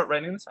 before we start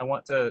writing this, I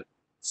want to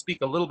speak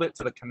a little bit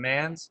to the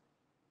commands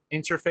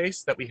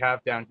interface that we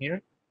have down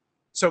here.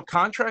 So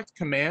contract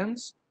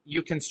commands,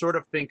 you can sort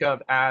of think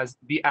of as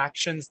the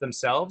actions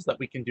themselves that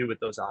we can do with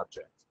those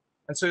objects.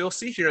 And so you'll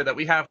see here that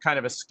we have kind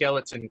of a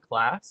skeleton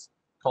class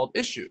called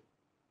issue,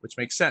 which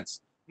makes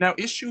sense. Now,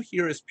 issue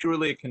here is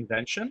purely a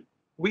convention.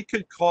 We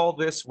could call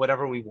this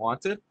whatever we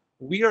wanted.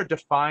 We are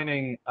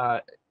defining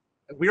our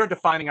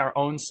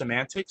own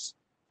semantics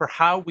for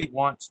how we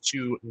want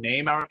to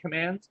name our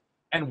commands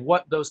and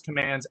what those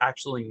commands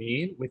actually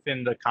mean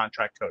within the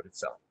contract code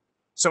itself.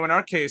 So in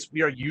our case,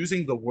 we are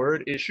using the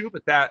word issue,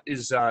 but that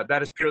is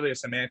purely a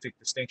semantic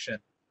distinction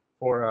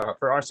for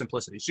our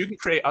simplicity. So you can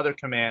create other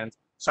commands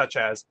such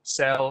as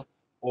sell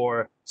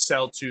or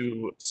sell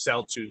to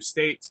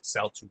state,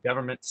 sell to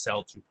government,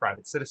 sell to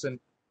private citizen,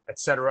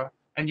 etc.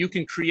 And you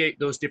can create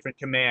those different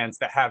commands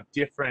that have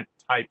different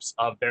types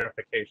of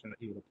verification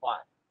that you would apply.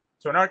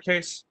 So in our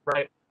case,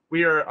 right,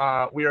 we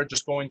are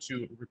just going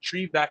to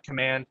retrieve that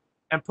command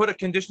and put a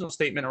conditional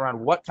statement around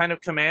what kind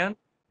of command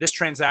this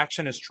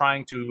transaction is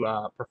trying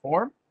to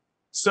perform,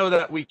 so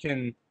that we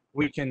can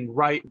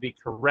write the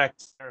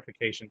correct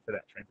verification for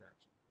that transaction.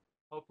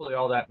 Hopefully,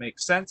 all that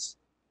makes sense.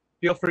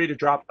 Feel free to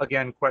drop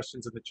again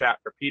questions in the chat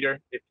for Peter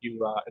if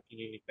you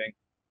need anything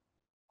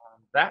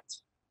on that,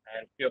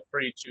 and feel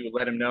free to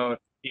let him know if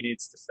he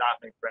needs to stop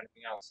me for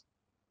anything else.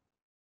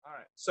 All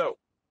right, so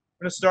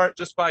I'm going to start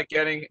just by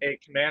getting a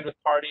command with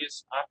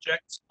parties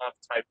object of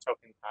type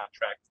token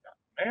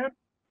contract.command.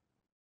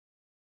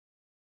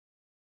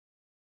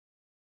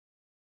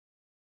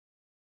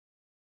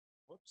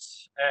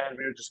 Whoops, and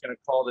we're just going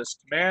to call this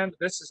command.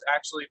 This is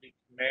actually the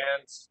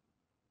commands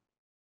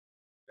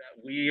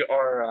that we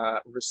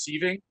are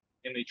receiving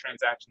in the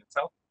transaction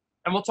itself.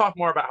 And we'll talk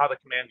more about how the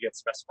command gets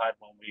specified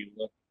when we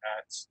look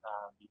at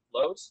the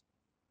flows.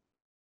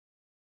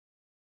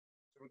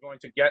 So we're going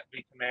to get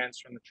the commands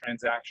from the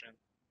transaction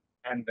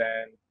and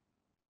then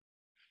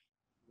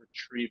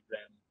retrieve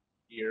them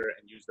here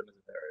and use them as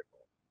a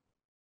variable.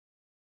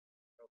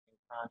 Token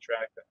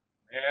contract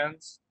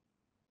commands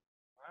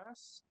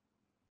class.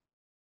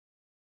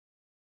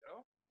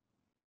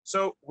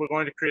 So we're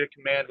going to create a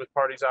command with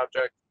parties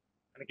object.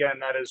 And again,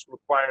 that is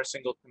require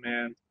single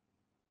command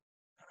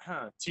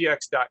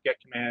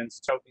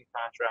tx.getCommands token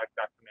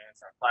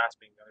contract.commands.class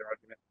being the other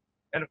argument.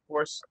 And of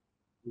course,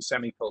 the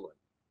semicolon.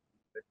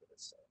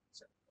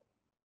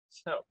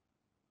 So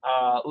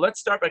let's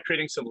start by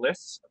creating some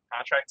lists of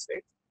contract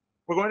states.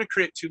 We're going to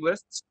create two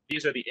lists.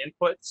 These are the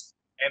inputs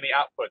and the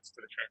outputs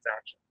to the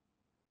transaction.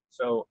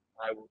 So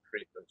I will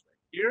create those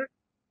right here.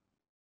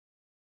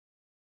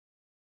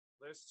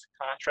 List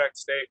contract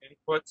state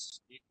inputs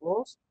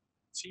equals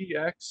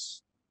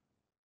tx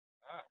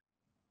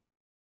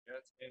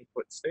get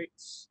input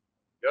states.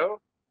 Go.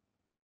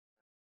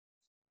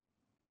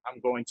 I'm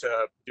going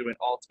to do an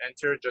alt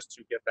enter just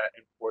to get that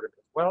imported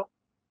as well.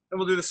 Then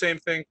we'll do the same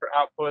thing for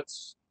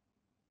outputs.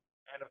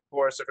 And of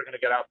course, if we're going to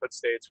get output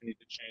states, we need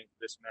to change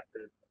this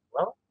method as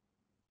well.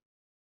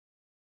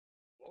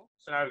 Cool.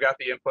 So now we've got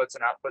the inputs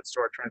and outputs to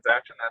our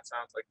transaction. That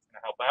sounds like it's going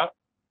to help out.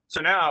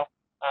 So now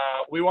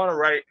we want to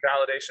write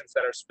validations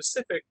that are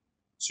specific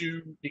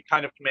to the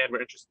kind of command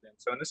we're interested in.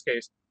 So in this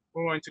case,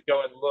 we're going to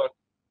go and look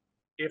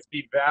if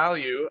the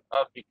value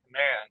of the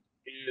command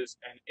is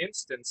an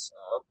instance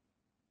of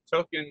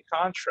token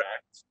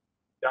contract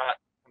dot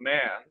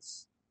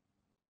commands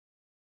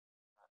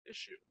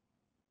issue.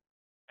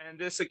 And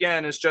this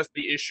again is just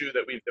the issue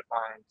that we've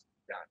defined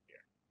down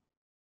here.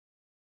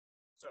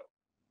 So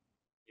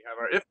we have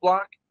our if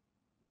block.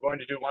 We're going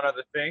to do one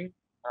other thing.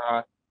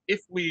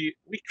 If we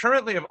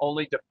currently have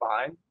only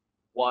defined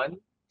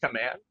one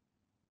command,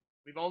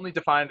 we've only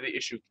defined the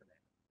issue command.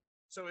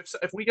 So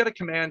if we get a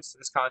command to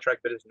this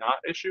contract that is not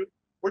issued,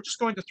 we're just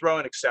going to throw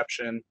an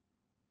exception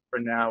for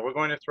now. We're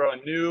going to throw a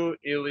new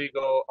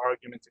illegal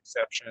argument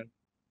exception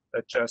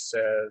that just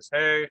says,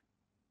 hey,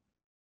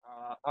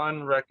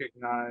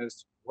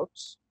 unrecognized,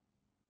 whoops.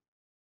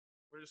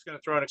 We're just going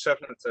to throw an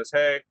exception that says,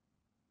 hey,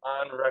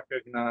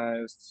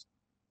 unrecognized.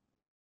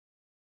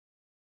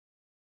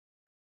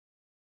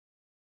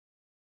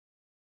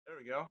 There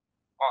we go.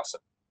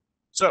 Awesome.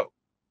 So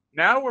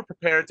now we're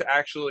prepared to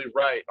actually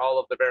write all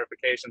of the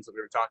verifications that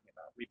we were talking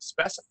about. We've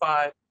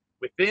specified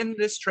within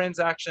this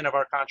transaction of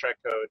our contract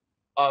code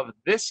of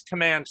this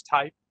command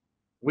type,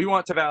 we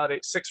want to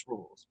validate 6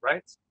 rules,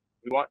 right?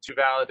 We want to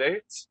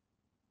validate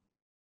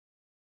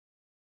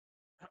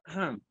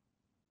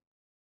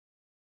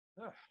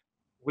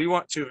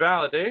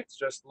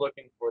just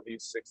looking for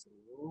these 6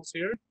 rules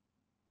here,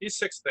 these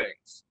 6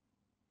 things.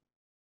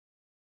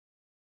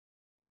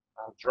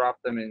 I'll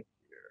drop them in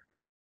here.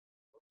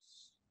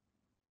 Oops.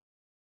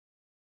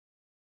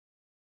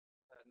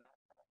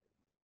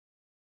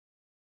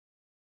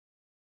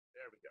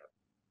 There we go.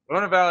 We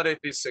want to validate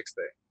these 6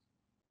 things.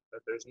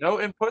 That there's no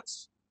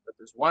inputs, that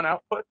there's one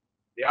output,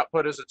 the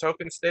output is a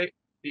token state,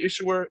 the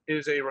issuer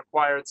is a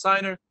required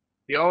signer,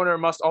 the owner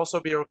must also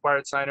be a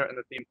required signer, and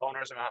that the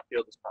owner's amount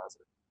field is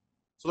positive.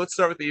 So let's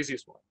start with the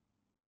easiest one,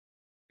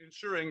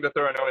 ensuring that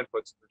there are no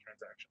inputs to the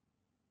transaction.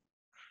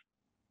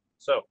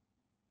 So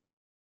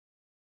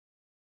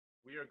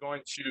we are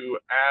going to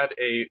add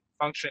a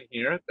function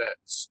here that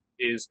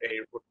is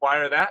a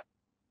require that,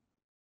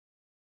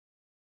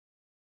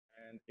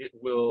 and it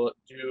will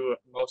do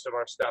most of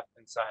our stuff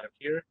inside of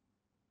here.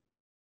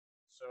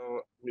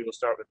 So we will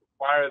start with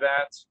require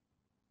that,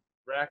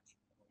 rec,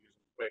 and we'll use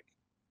a quick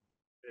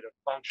bit of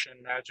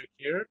function magic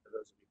here for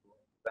those of you who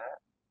like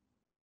that.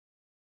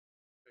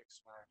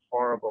 Fix my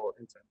horrible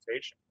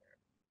indentation here.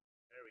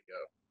 There we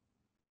go.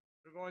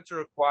 We're going to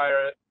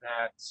require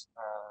that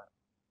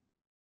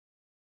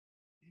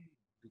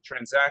the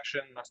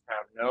transaction must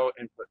have no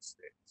input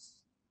states.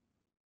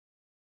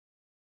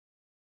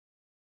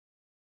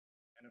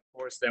 And of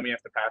course, then we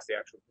have to pass the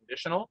actual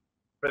conditional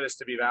for this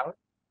to be valid.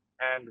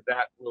 And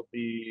that will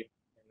be,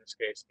 in this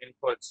case,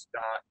 inputs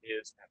dot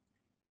is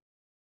empty,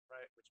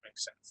 right? Which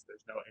makes sense.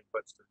 There's no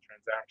inputs to the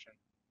transaction.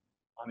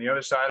 On the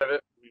other side of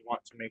it, we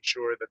want to make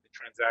sure that the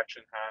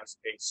transaction has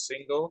a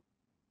single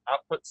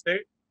output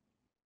state.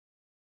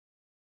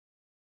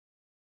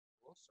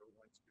 So we're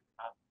going to do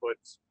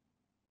output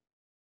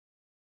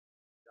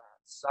dot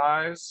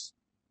size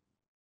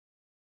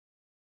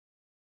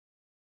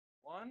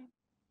 1.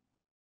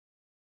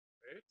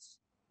 Great.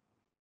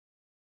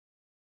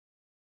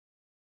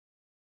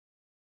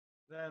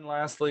 Then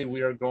lastly,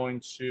 we are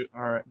going to,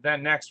 or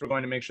then next, we're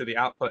going to make sure the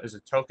output is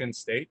a token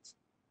state.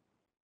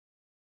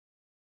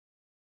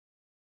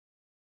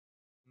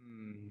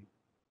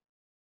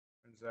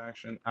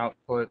 Transaction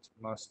output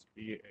must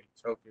be a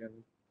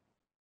token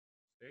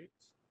state.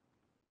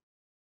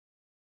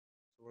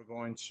 So we're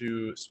going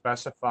to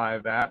specify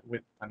that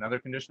with another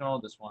conditional.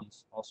 This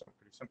one's also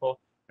pretty simple.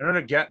 In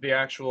order to get the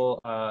actual,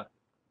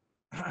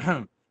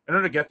 in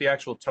order to get the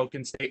actual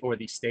token state or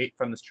the state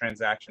from this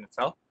transaction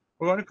itself,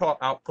 we're going to call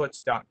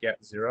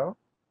outputs.getZero.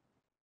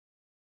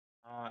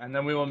 And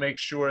then we will make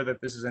sure that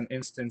this is an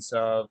instance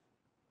of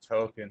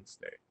token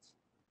state.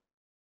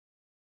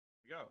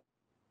 There we go.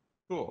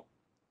 Cool.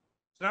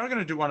 So now we're going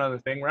to do one other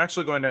thing. We're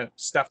actually going to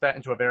stuff that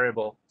into a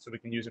variable so we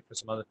can use it for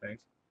some other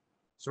things.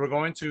 So we're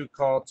going to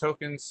call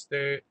token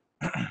state.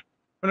 I'm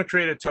going to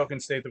create a token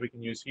state that we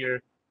can use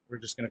here. We're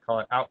just going to call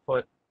it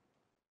output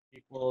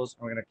equals,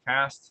 and we're going to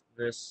cast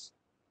this.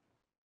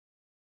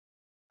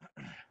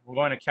 We're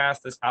going to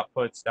cast this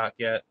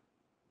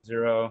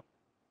outputs.getZero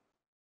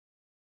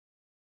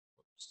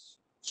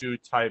to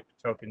type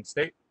token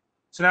state.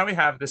 So now we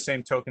have the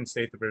same token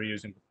state that we were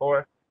using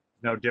before.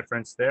 No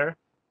difference there.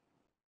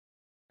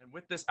 And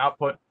with this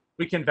output,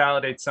 we can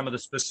validate some of the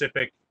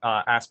specific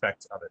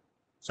aspects of it.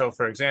 So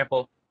for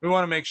example, we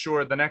want to make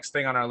sure the next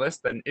thing on our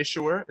list that an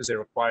issuer is a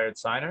required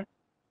signer.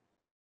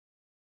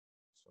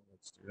 So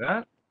let's do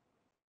that.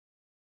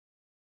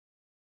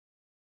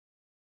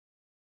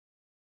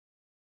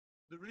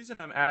 The reason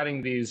I'm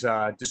adding these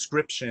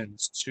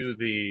descriptions to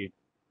the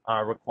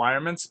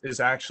requirements is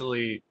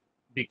actually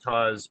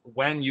because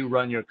when you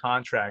run your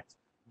contract,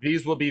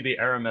 these will be the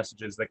error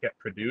messages that get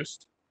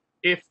produced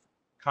if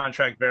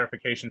contract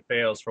verification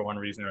fails for one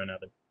reason or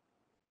another,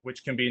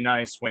 which can be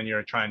nice when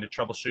you're trying to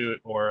troubleshoot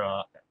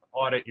or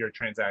audit your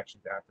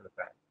transactions after the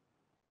fact.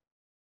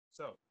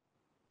 So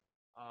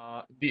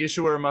the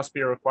issuer must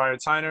be a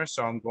required signer,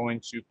 so I'm going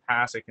to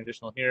pass a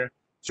conditional here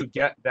to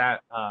get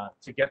that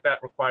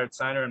required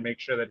signer and make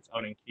sure that its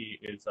owning key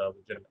is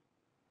legitimate.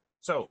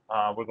 So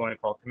we're going to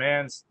call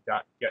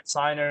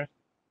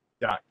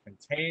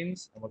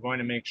commands.getSigner.contains, and we're going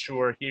to make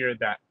sure here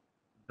that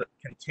the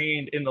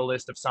contained in the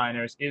list of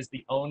signers is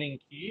the owning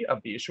key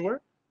of the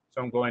issuer.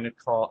 So I'm going to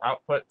call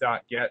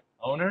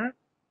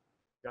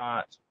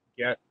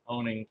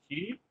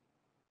output.getOwner.getOwningKey.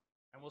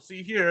 And we'll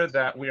see here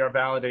that we are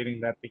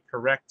validating that the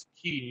correct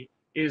key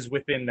is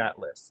within that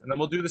list. And then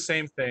we'll do the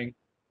same thing,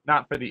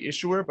 not for the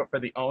issuer, but for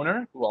the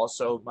owner, who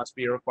also must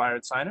be a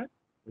required signer,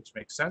 which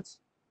makes sense.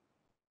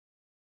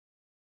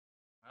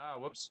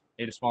 Whoops,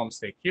 made a small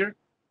mistake here.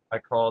 I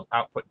called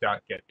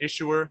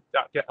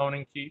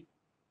output.getIssuer.getOwningKey.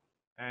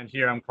 And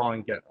here I'm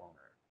calling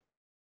getOwner.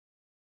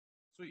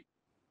 Sweet.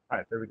 All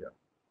right, there we go.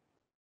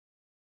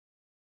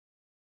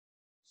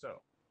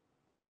 So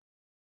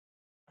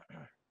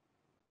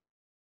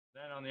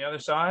then on the other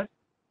side,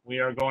 we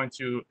are going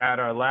to add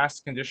our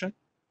last condition,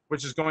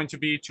 which is going to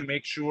be to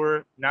make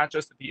sure not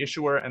just that the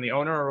issuer and the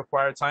owner are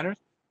required signers,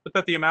 but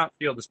that the amount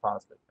field is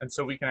positive. And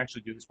so we can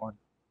actually do this one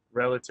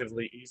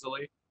relatively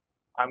easily.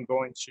 I'm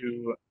going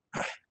to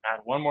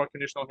add one more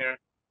conditional here,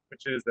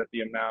 which is that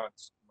the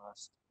amount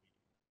must be.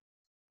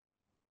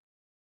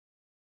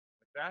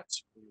 With that,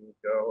 we will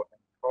go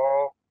and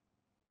call.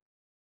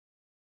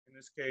 In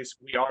this case,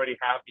 we already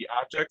have the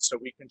object, so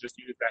we can just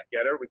use that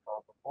getter we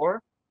called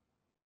before.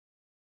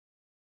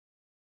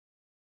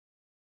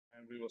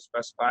 we will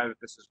specify that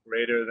this is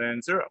greater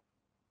than 0.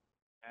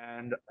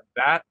 And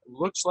that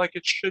looks like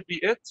it should be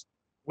it,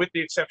 with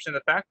the exception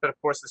of the fact that, of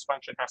course, this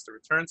function has to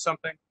return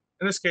something.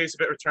 In this case,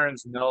 if it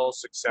returns null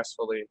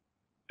successfully,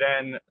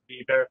 then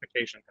the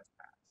verification has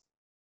passed.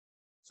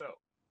 So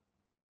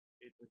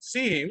it would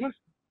seem,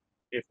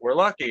 if we're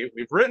lucky,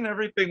 we've written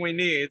everything we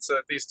need so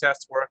that these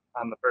tests work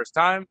on the first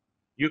time.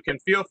 You can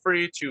feel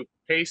free to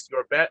paste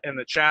your bet in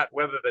the chat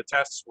whether the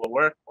tests will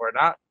work or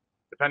not,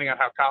 depending on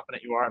how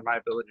confident you are in my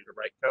ability to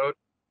write code.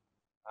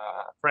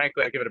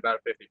 Frankly, I give it about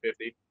a 50-50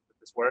 if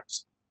this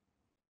works.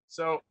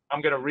 So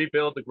I'm going to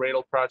rebuild the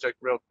Gradle project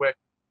real quick,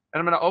 and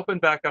I'm going to open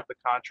back up the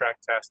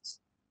contract tests,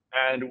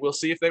 and we'll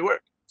see if they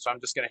work. So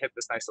I'm just going to hit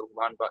this nice little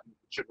run button.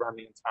 It should run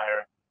the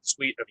entire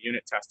suite of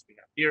unit tests we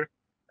have here,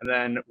 and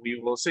then we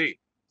will see.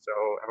 So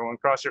everyone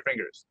cross your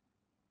fingers.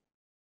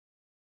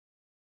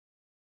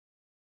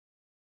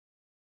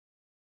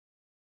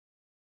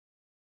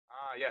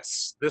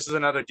 Yes, this is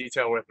another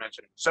detail worth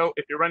mentioning. So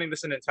if you're running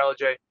this in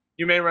IntelliJ,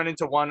 you may run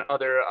into one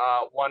other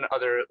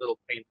little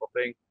painful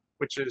thing,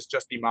 which is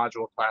just the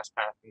module class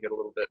path can get a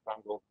little bit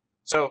bungled.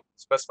 So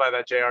specify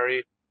that JRE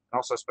and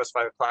also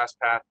specify the class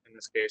path. In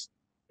this case,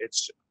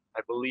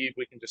 I believe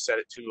we can just set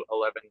it to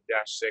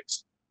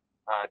 11-6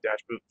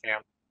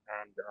 bootcamp,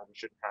 and we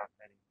shouldn't have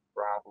any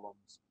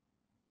problems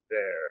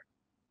there.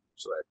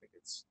 So I think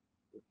it's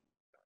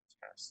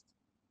test.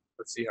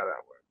 Let's see how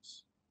that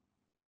works.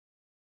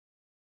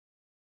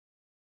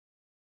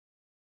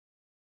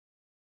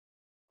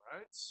 All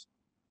right, it's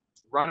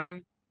running.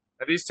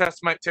 Now these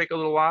tests might take a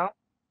little while.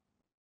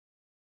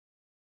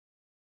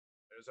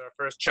 There's our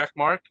first check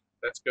mark.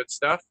 That's good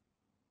stuff.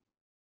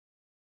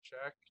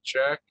 Check,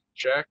 check,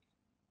 check.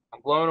 I'm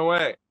blown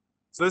away.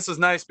 So this is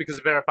nice because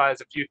it verifies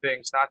a few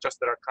things, not just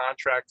that our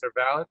contracts are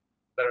valid,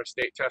 that our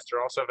state tests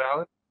are also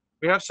valid.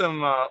 We have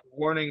some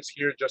warnings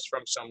here just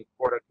from some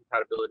Corda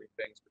compatibility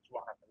things, but you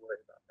won't have to worry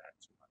about that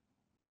too much.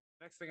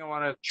 Next thing I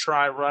want to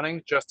try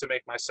running, just to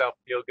make myself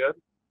feel good,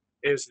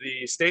 is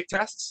the state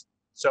tests.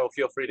 So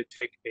feel free to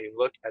take a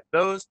look at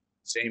those.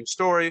 Same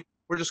story.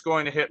 We're just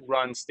going to hit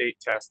run state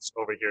tests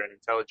over here in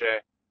IntelliJ.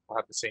 We'll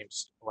have the same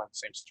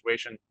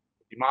situation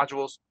with the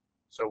modules.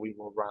 So we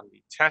will run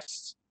the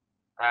tests,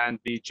 and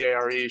the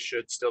JRE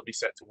should still be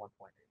set to 1.8.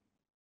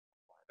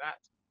 Apply that.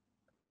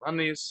 Run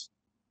these.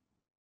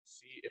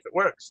 See if it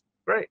works.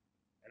 Great.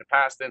 And it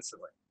passed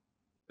instantly.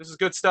 This is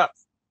good stuff.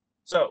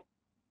 So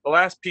the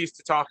last piece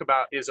to talk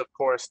about is, of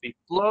course, the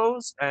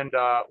flows, and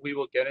we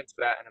will get into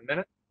that in a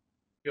minute.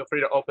 Feel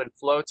free to open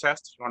flow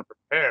test if you want to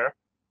prepare.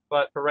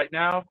 But for right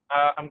now,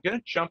 I'm going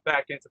to jump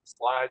back into the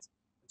slides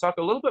and talk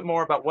a little bit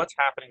more about what's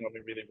happening when we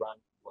really run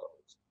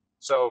flows.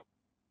 So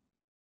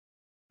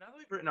now that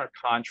we've written our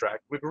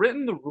contract, we've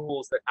written the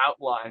rules that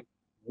outline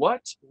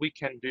what we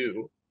can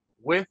do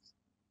with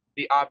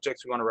the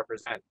objects we want to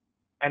represent,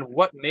 and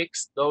what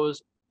makes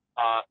those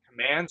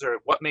commands, or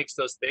what makes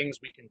those things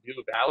we can do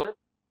valid,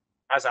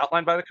 as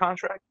outlined by the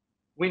contract.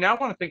 We now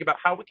want to think about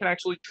how we can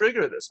actually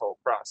trigger this whole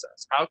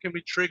process. How can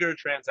we trigger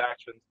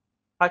transactions?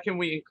 How can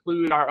we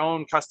include our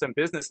own custom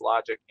business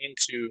logic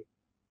into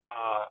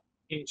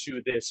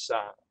this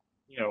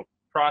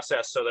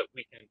process so that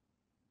we can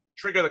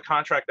trigger the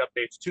contract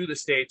updates to the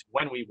state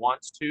when we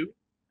want to?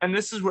 And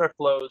this is where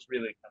flows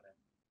really come in.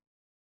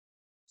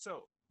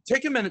 So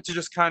take a minute to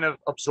just kind of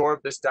absorb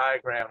this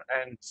diagram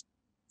and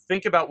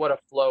think about what a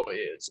flow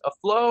is. A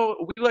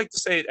flow, we like to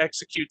say it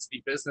executes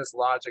the business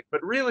logic,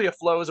 but really a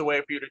flow is a way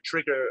for you to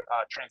trigger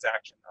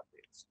transaction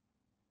updates.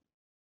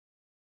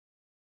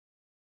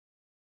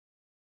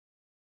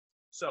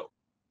 So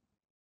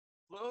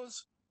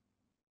flows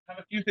have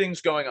a few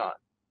things going on.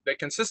 They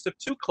consist of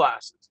two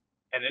classes,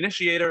 an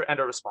initiator and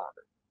a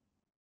responder.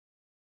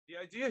 The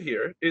idea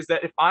here is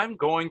that if I'm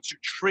going to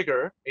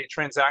trigger a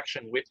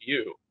transaction with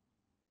you,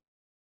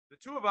 the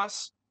two of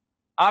us,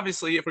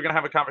 obviously, if we're going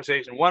to have a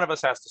conversation, one of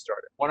us has to start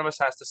it. One of us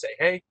has to say,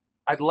 hey,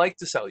 I'd like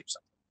to sell you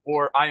something,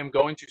 or I am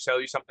going to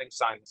sell you something,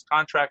 sign this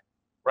contract,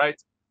 right?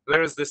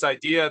 There's this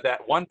idea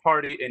that one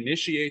party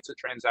initiates a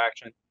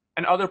transaction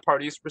and other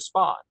parties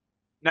respond.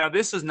 Now,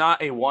 this is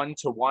not a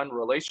one-to-one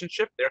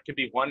relationship. There can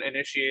be one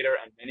initiator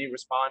and many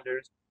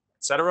responders,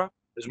 etc.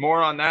 There's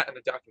more on that in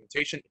the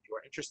documentation if you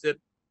are interested.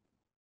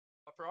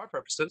 But for our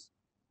purposes,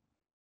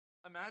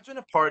 imagine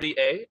a party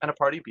A and a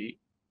party B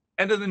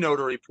enter the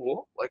notary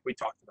pool, like we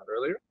talked about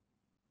earlier,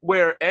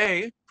 where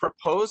A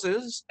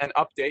proposes an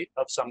update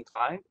of some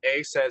kind.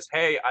 A says,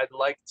 hey, I'd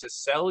like to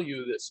sell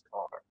you this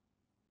car,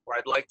 or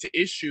I'd like to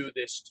issue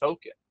this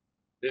token,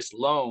 this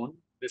loan,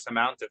 this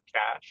amount of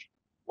cash,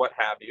 what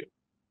have you.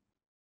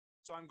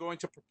 So I'm going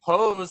to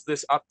propose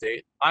this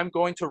update. I'm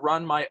going to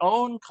run my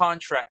own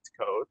contract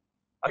code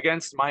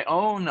against my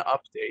own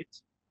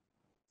update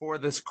for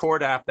this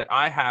Corda app that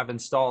I have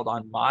installed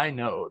on my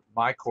node,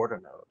 my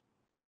Corda node.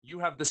 You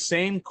have the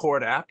same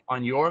Corda app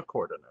on your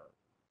Corda node.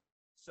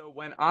 So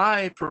when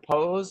I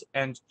propose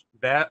and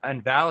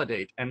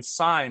validate and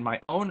sign my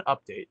own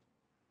update,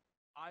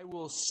 I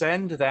will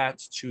send that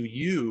to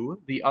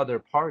you, the other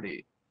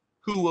party,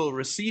 who will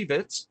receive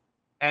it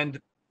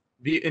and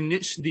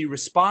The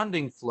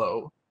responding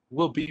flow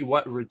will be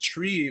what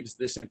retrieves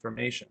this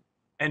information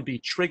and be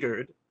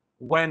triggered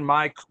when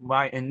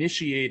my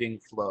initiating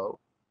flow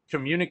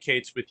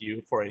communicates with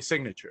you for a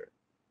signature.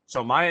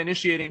 So my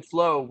initiating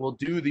flow will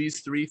do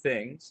these three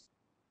things.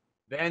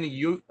 Then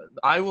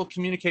I will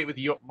communicate with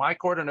you. My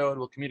Corda node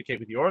will communicate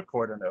with your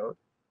Corda node,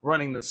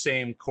 running the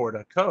same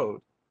Corda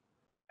code,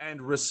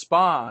 and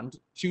respond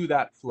to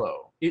that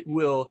flow. It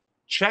will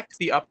check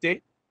the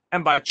update,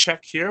 and by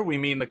check here we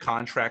mean the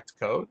contract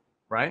code,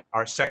 right?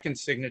 Our second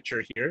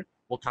signature here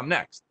will come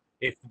next.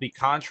 If the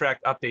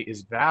contract update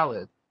is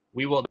valid,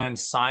 we will then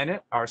sign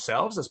it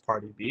ourselves as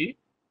party B.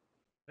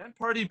 Then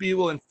party B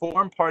will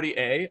inform party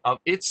A of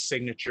its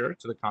signature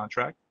to the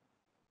contract,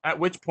 at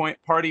which point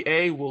party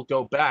A will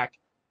go back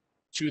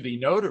to the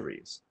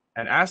notaries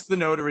and ask the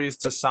notaries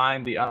to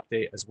sign the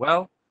update as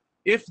well.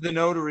 If the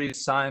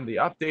notaries sign the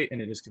update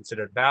and it is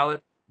considered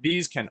valid,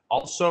 these can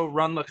also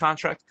run the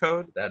contract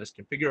code that is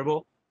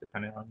configurable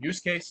depending on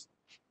use case.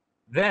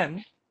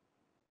 Then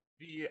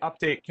the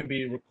update can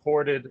be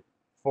recorded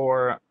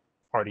for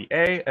party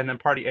A, and then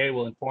party A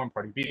will inform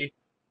party B,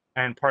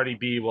 and party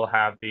B will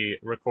have the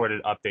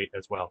recorded update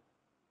as well.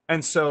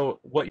 And so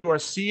what you are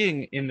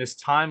seeing in this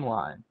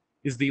timeline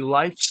is the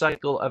life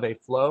cycle of a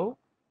flow.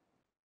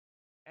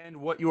 And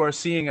what you are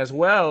seeing as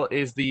well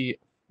is the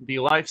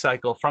life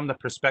cycle from the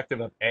perspective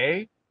of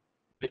A,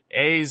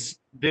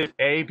 the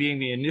A being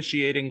the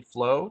initiating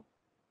flow,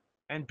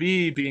 and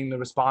B being the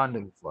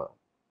responding flow.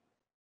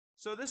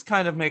 So this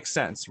kind of makes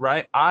sense,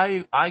 right?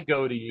 I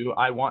go to you,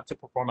 I want to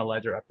perform a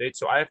ledger update,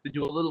 so I have to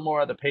do a little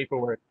more of the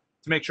paperwork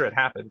to make sure it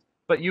happens.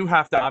 But you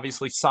have to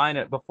obviously sign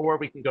it before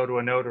we can go to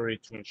a notary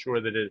to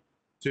ensure that it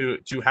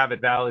to have it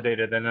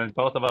validated, and then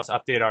both of us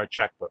update our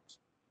checkbooks.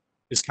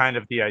 Is kind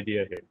of the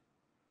idea here.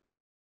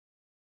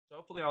 So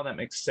hopefully all that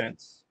makes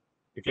sense.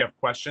 If you have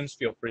questions,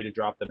 feel free to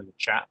drop them in the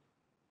chat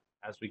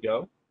as we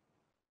go.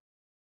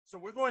 So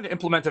we're going to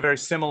implement a very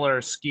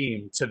similar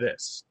scheme to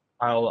this.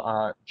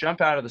 I'll jump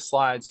out of the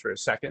slides for a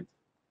second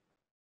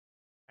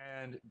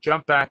and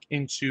jump back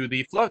into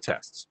the flow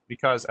tests,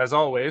 because as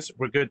always,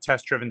 we're good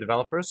test-driven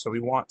developers, so we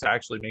want to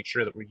actually make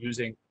sure that we're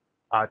using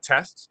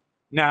tests.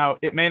 Now,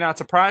 it may not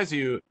surprise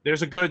you,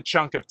 there's a good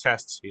chunk of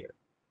tests here,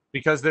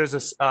 because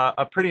there's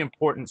a pretty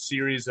important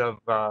series of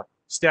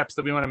steps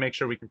that we want to make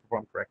sure we can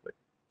perform correctly.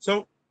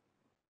 So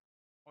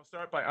I'll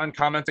start by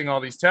uncommenting all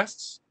these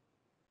tests.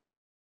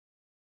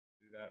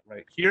 Do that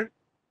right here.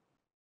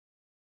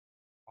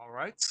 All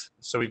right,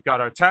 so we've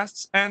got our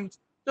tests, and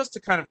just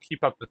to kind of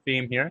keep up the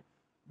theme here,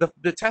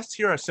 the tests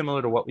here are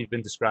similar to what we've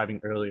been describing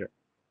earlier.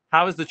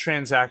 How is the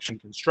transaction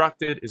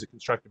constructed? Is it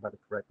constructed by the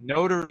correct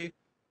notary?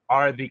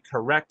 Are the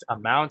correct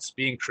amounts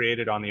being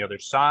created on the other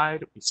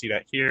side? We see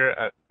that here,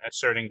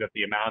 asserting that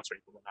the amounts are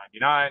equal to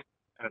 99,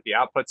 and that the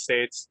output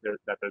states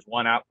that there's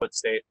one output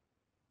state,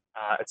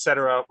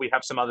 etc. We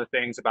have some other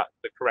things about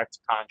the correct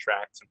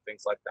contracts and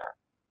things like that.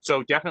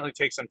 So definitely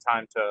take some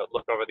time to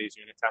look over these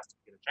unit tests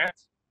if you get a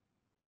chance.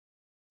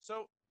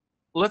 So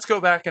let's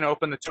go back and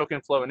open the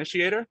token flow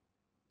initiator.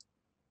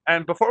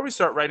 And before we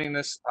start writing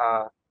this,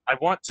 I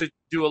want to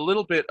do a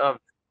little bit of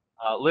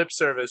lip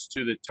service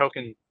to the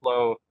token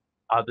flow,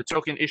 the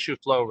token issue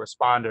flow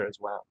responder as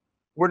well.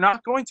 We're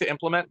not going to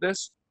implement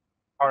this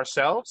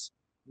ourselves.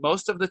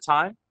 Most of the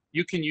time,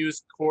 you can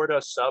use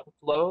Corda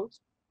subflows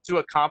to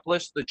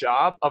accomplish the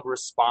job of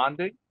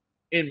responding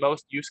in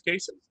most use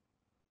cases.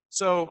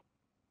 So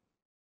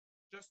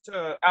just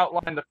to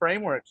outline the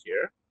framework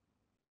here,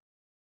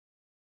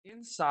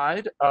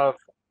 inside of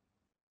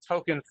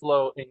token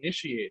flow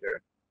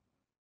initiator,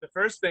 the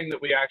first thing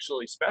that we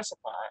actually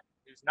specify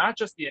is not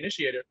just the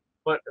initiator,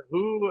 but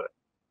who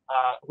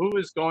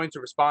is going to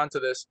respond to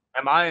this.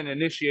 Am I an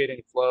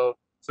initiating flow?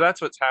 So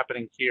that's what's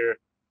happening here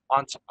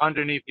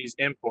underneath these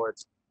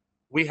imports.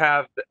 We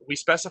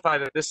specify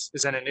that this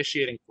is an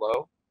initiating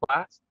flow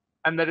class,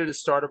 and that it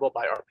is startable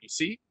by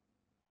RPC,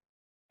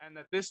 and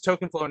that this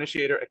token flow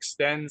initiator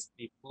extends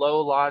the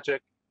flow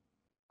logic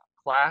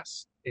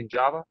class in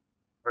Java,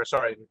 or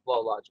sorry, the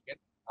flow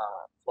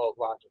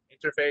logic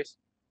interface.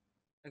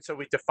 And so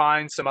we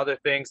define some other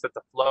things that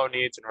the flow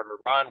needs in order to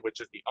run, which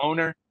is the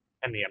owner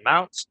and the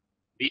amount.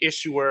 The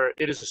issuer,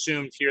 it is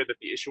assumed here that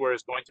the issuer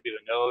is going to be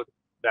the node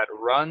that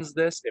runs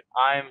this. If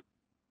I'm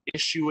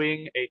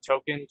issuing a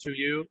token to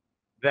you,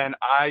 then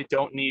I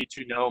don't need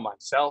to know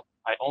myself.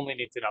 I only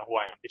need to know who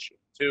I am issuing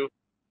to.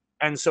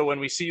 And so when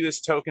we see this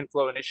token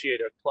flow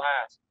initiator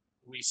class,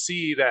 we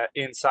see that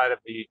inside of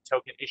the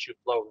token issue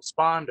flow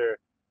responder,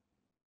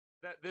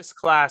 that this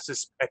class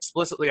is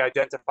explicitly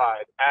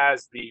identified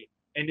as the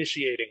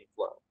initiating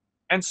flow.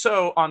 And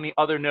so on the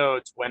other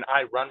nodes, when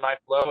I run my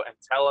flow and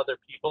tell other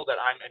people that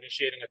I'm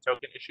initiating a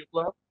token issue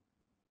flow,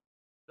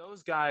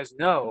 those guys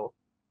know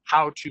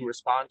how to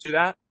respond to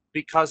that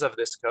because of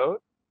this code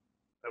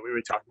that we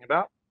were talking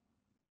about.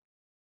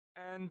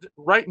 And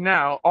right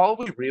now, all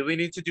we really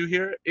need to do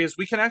here is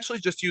we can actually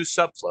just use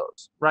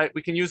subflows, right?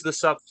 We can use the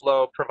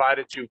subflow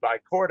provided to by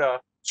Corda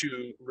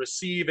to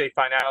receive a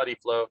finality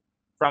flow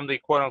from the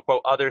quote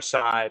unquote other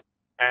side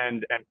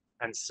and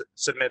and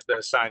submit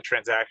the signed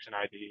transaction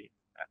ID.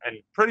 And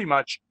pretty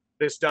much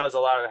this does a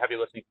lot of the heavy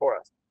lifting for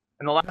us.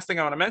 And the last thing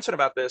I want to mention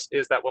about this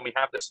is that when we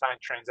have this signed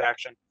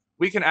transaction,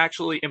 we can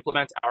actually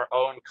implement our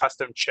own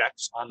custom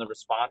checks on the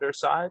responder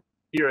side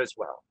here as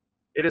well.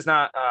 It is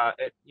not,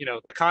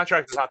 the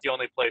contract is not the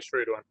only place for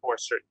you to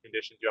enforce certain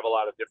conditions. You have a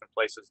lot of different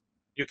places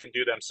you can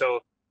do them.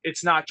 So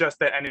it's not just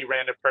that any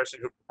random person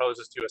who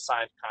proposes to a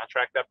signed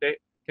contract update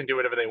can do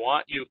whatever they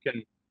want. You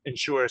can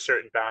ensure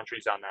certain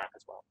boundaries on that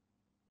as well.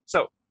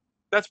 So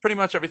that's pretty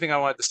much everything I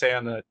wanted to say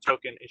on the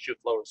token issue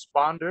flow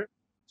responder.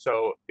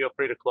 So feel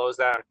free to close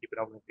that or keep it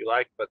open if you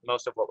like, but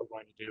most of what we're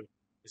going to do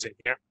is in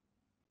here.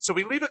 So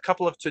we leave a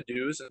couple of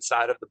to-dos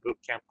inside of the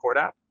Bootcamp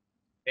Corda app,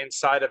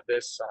 inside of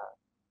this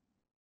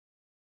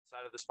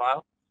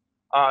file.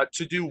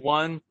 To do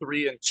 1,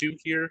 3, and 2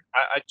 here,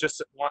 I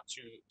just want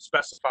to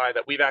specify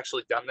that we've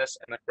actually done this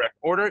in the correct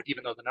order,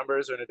 even though the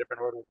numbers are in a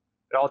different order.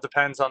 It all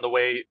depends on the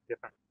way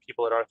different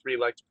people at R3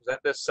 like to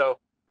present this. So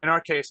in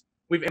our case,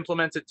 we've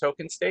implemented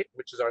token state,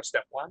 which is our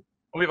step 1,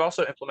 and we've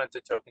also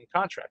implemented token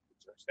contract,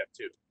 which is our step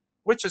 2,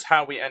 which is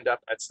how we end up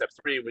at step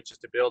 3, which is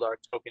to build our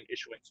token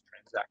issuance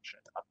transaction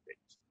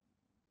update.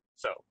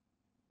 So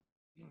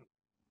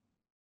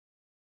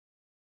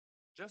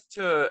just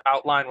to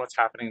outline what's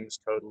happening in this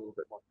code a little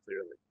bit more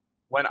clearly.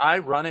 When I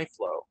run a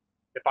flow,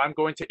 if I'm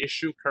going to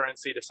issue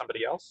currency to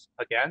somebody else,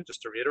 again,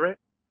 just to reiterate,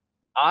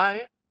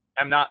 I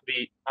am not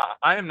the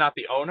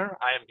owner,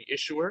 I am the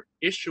issuer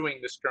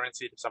issuing this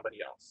currency to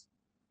somebody else.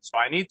 So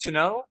I need to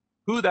know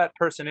who that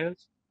person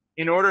is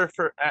in order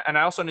for, and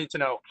I also need to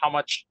know how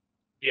much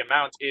the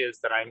amount is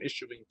that I'm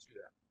issuing to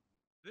them.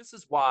 This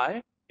is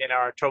why in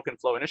our token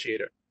flow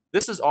initiator,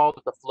 this is all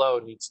that the flow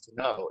needs to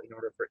know in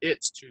order for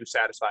it to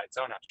satisfy its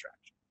own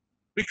abstraction.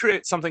 We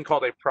create something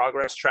called a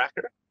progress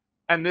tracker,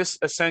 and this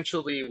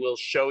essentially will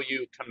show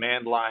you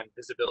command line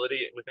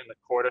visibility within the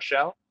Corda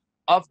shell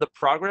of the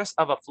progress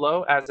of a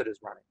flow as it is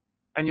running.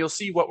 And you'll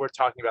see what we're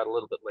talking about a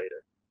little bit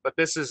later. But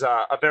this is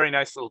a very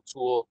nice little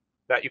tool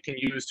that you can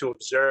use to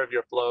observe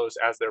your flows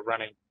as they're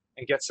running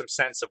and get some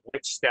sense of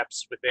which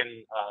steps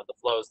within the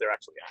flows they're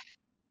actually at.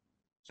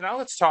 So now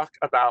let's talk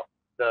about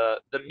the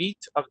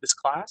meat of this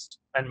class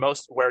and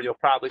where you'll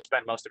probably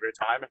spend most of your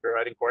time if you're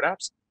writing Corda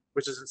apps,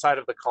 which is inside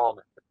of the call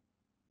method.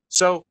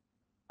 So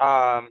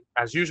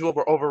as usual,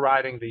 we're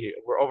overriding the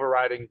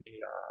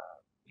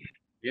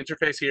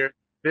interface here.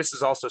 This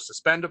is also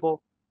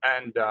suspendable.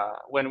 And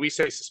when we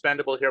say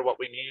suspendable here, what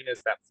we mean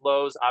is that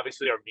flows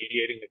obviously are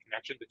mediating the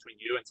connection between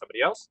you and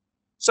somebody else.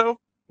 So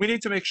we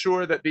need to make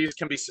sure that these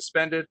can be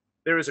suspended.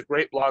 There is a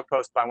great blog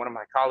post by one of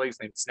my colleagues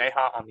named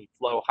Sneha on the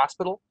Flow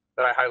Hospital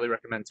that I highly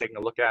recommend taking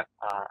a look at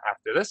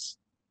after this.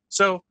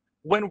 So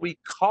when we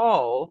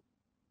call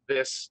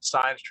this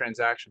signed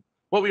transaction,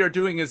 what we are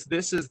doing is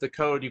this is the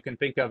code you can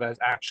think of as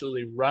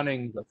actually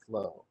running the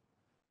flow.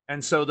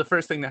 And so the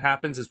first thing that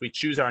happens is we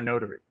choose our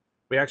notary.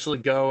 We actually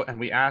go and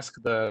we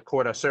ask the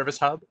Corda Service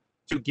Hub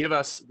to give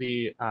us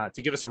a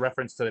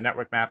reference to the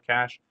network map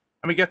cache,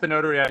 and we get the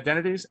notary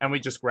identities, and we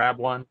just grab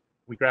one.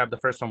 We grab the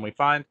first one we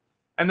find,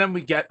 and then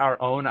we get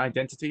our own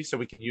identity so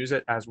we can use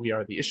it as we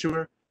are the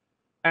issuer.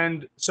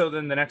 And so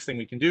then the next thing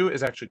we can do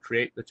is actually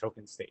create the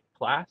token state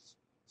class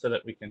so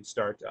that we can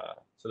start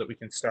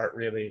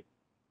really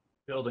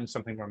building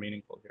something more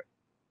meaningful here.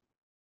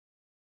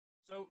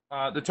 So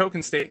the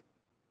token state,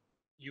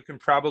 you can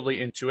probably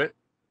intuit,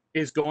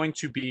 is going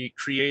to be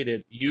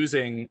created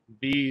using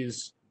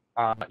these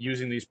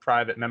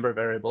private member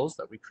variables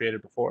that we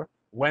created before.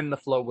 When the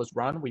flow was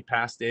run, we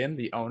passed in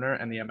the owner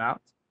and the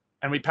amount,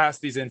 and we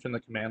passed these in from the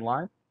command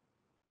line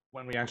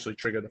when we actually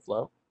trigger the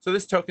flow. So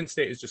this token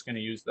state is just going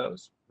to use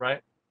those,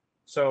 right?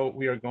 So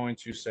we are going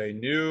to say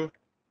new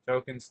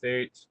token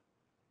state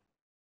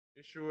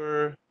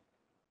issuer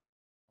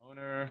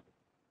owner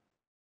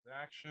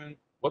transaction,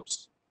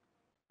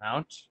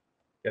 amount,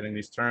 getting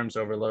these terms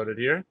overloaded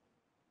here.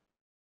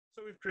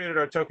 So we've created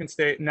our token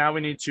state. Now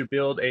we need to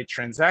build a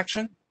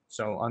transaction.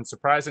 So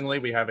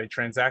unsurprisingly, we have a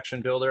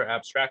transaction builder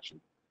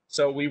abstraction.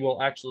 So we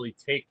will actually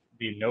take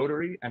the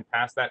notary and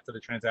pass that to the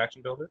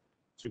transaction builder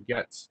to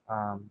get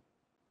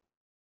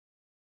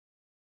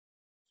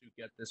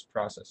this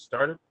process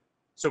started.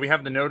 So we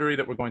have the notary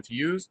that we're going to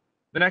use.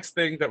 The next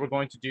thing that we're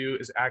going to do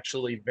is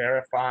actually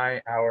verify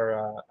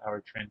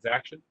our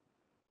transaction.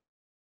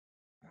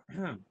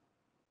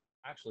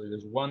 Actually,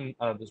 there's one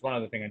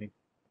other thing a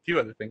few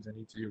other things I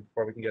need to do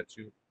before we can get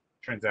to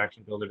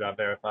transaction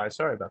builder.verify.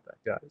 Sorry about that,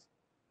 guys.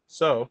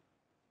 So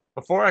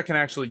before I can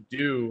actually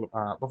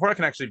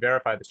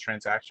verify this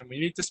transaction, we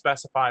need to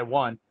specify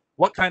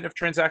what kind of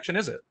transaction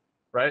is it,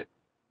 right?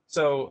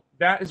 So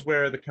that is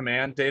where the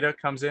command data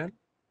comes in.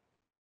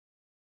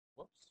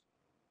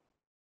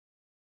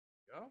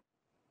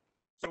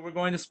 So we're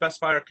going to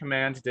specify our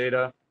command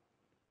data,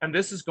 and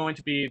this is going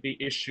to be the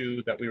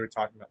issue that we were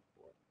talking about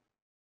before.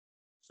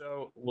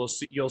 So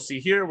you'll see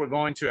here, we're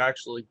going to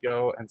actually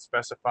go and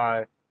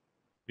specify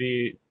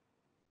the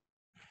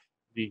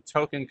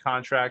token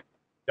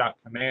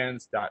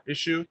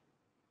contract.commands.issue,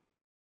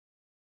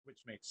 which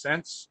makes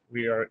sense.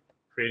 We are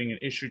creating an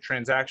issue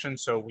transaction,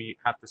 so we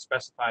have to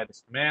specify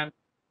this command.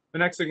 The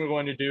next thing we're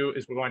going to do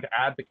is we're going to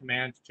add the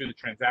command to the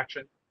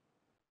transaction.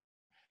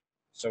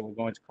 So we're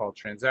going to call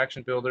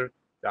transaction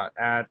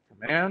builder.add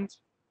command.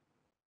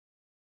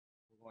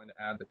 We're going to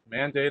add the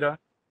command data,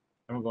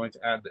 and we're going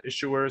to add the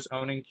issuer's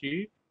owning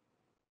key.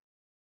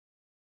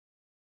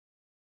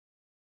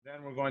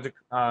 Then we're going to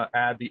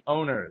add the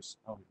owner's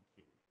owning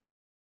key.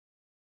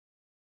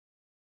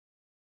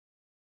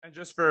 And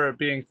just for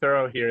being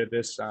thorough here,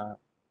 this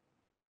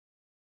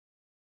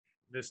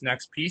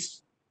next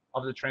piece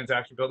of the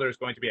transaction builder is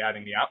going to be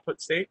adding the output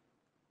state.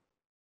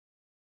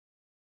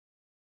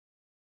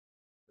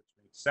 Which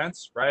makes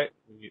sense, right?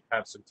 We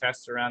have some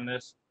tests around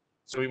this.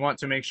 So we want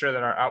to make sure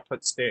that our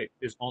output state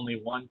is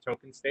only one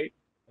token state,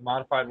 a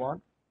modified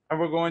one. And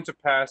we're going to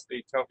pass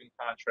the token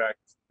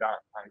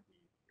contract.id.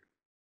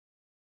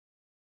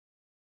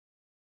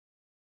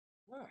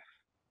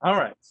 All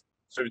right,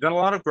 so we've done a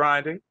lot of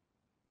grinding,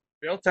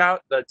 built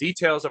out the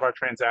details of our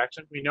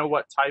transaction. We know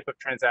what type of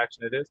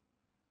transaction it is.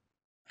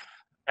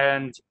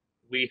 And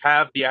we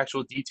have the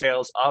actual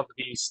details of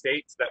the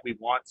states that we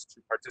want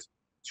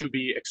to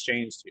be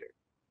exchanged here.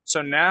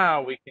 So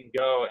now we can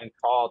go and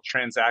call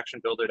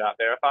transaction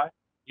builder.verify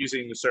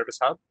using the service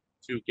hub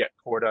to get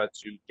Corda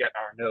to get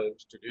our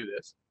nodes to do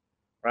this,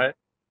 right?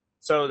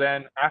 So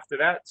then after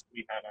that,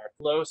 we have our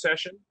flow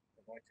session.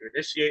 We're going to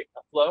initiate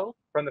a flow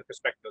from the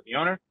perspective of the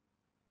owner.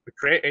 We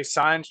create a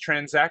signed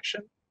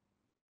transaction.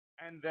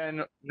 And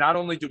then not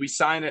only do we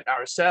sign it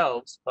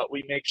ourselves, but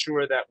we make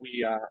sure that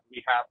we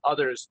have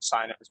others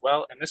sign it as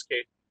well. In this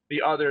case,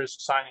 the others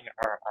signing it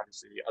are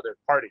obviously the other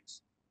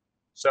parties.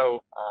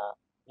 So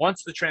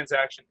once the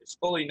transaction is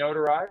fully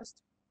notarized,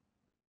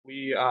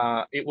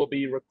 it will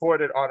be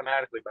recorded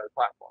automatically by the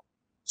platform.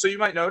 So you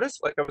might notice,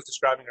 like I was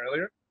describing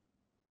earlier,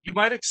 you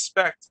might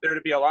expect there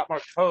to be a lot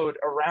more code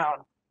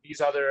around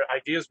these other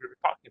ideas we were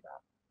talking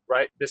about,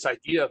 right? This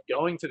idea of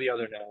going to the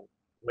other node,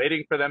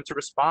 waiting for them to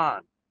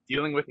respond,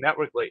 dealing with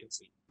network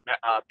latency,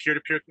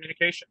 peer-to-peer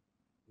communication,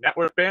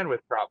 network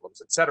bandwidth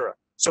problems, etc.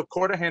 So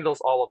Corda handles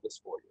all of this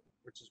for you,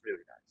 which is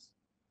really nice.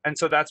 And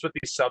so that's what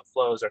these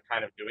subflows are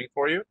kind of doing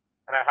for you.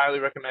 And I highly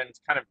recommend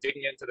kind of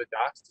digging into the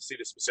docs to see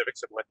the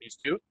specifics of what these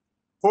do.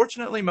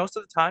 Fortunately, most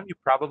of the time, you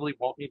probably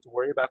won't need to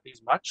worry about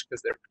these much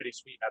because they're pretty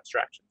sweet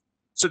abstractions.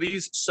 So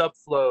these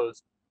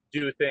subflows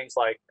do things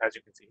like, as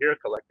you can see here,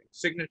 collecting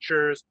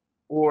signatures,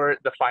 or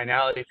the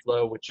finality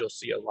flow, which you'll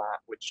see a lot,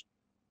 which,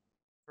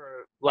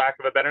 for lack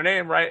of a better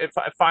name, right, it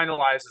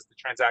finalizes the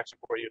transaction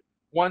for you.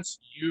 Once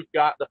you've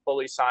got the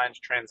fully signed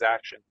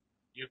transaction,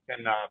 you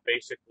can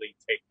basically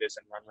take this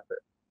and run with it.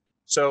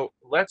 So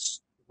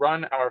let's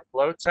run our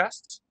flow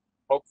tests.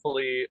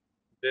 Hopefully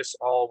this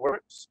all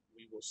works.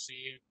 We will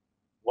see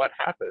what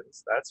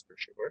happens, that's for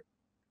sure.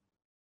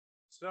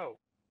 So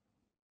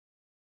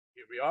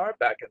here we are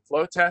back in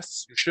flow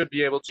tests. You should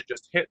be able to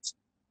just hit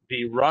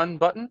the run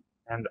button,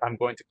 and I'm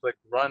going to click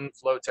run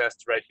flow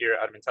tests right here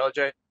out of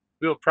IntelliJ.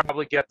 We will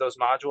probably get those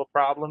module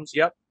problems,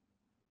 yep.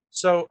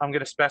 So I'm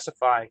going to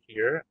specify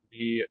here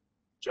the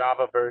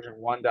Java version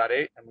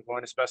 1.8, and we're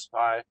going to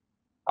specify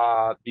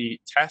the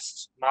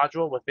tests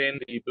module within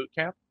the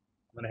Bootcamp.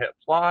 I'm going to hit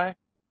apply,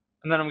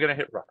 and then I'm going to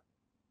hit run.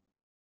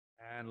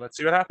 And let's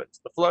see what happens.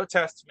 The flow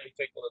tests may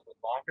take a little bit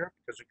longer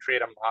because we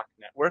create a mock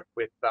network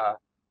with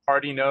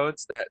party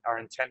nodes that are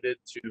intended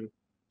to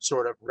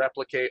sort of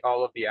replicate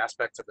all of the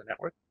aspects of the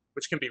network,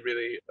 which can be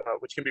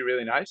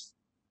really nice.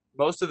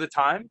 Most of the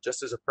time,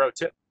 just as a pro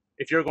tip,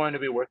 if you're going to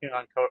be working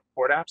on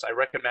Corda apps, I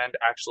recommend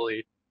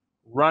actually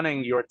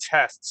running your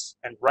tests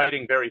and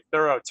writing very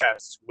thorough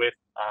tests with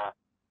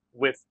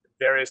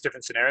various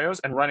different scenarios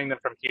and running them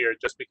from here,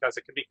 just because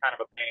it can be kind of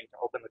a pain to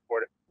open the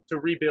Corda, to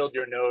rebuild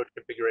your node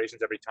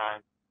configurations every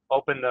time,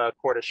 open the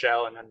Corda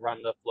shell and then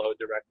run the flow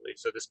directly.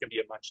 So this can be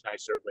a much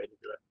nicer way to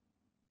do it.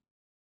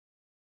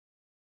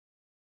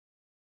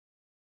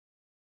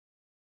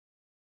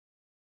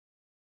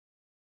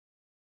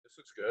 This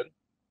looks good.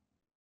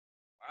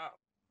 Wow,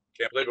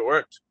 can't believe it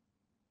worked.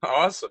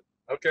 Awesome,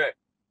 okay.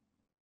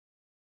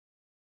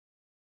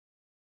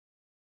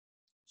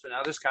 So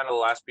now this is kind of the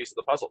last piece of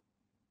the puzzle.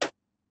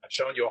 I've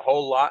shown you a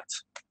whole lot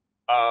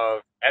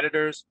of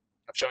editors.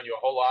 I've shown you a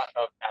whole lot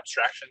of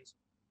abstractions.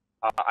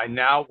 I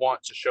now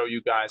want to show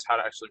you guys how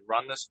to actually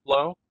run this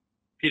flow.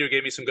 Peter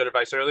gave me some good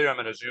advice earlier. I'm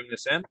going to zoom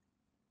this in.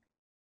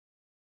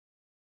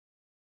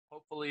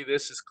 Hopefully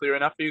this is clear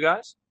enough for you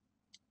guys.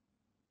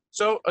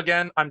 So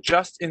again, I'm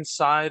just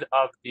inside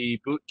of the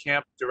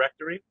Bootcamp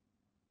directory.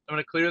 I'm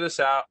going to clear this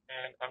out,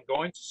 and I'm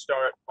going to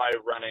start by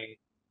running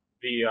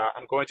the,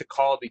 I'm going to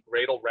call the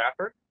Gradle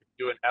wrapper. If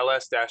you do an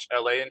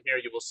ls-la in here,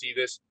 you will see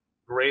this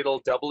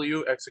Gradle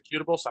W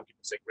executable. Some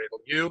people say Gradle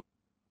U.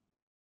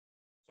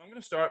 So I'm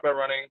going to start by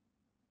running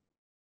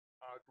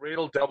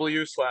Gradle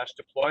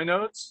W/deploy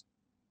nodes.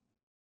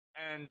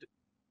 And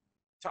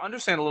to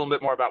understand a little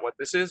bit more about what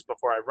this is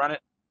before I run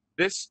it,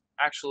 this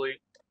actually,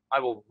 I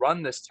will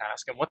run this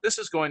task. And what this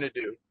is going to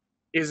do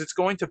is it's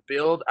going to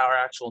build our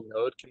actual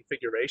node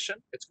configuration.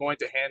 It's going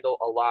to handle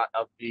a lot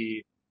of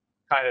the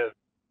kind of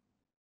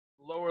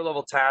lower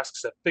level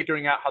tasks of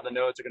figuring out how the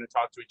nodes are going to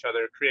talk to each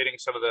other, creating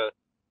some of the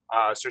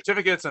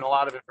certificates and a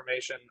lot of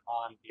information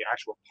on the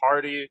actual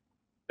party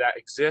that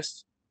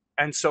exists.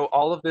 And so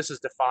all of this is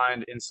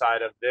defined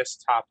inside of this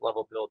top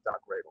level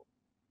build.gradle.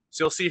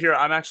 So you'll see here,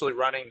 I'm actually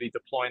running the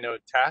deploy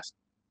nodes task.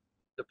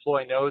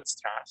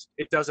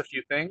 It does a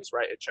few things,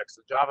 right? It checks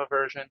the Java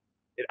version.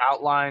 It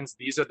outlines,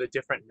 these are the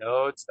different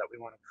nodes that we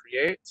want to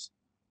create,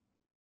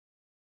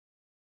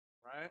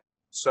 right?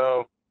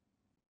 So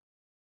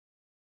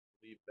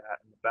leave that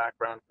in the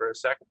background for a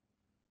second.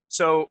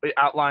 So it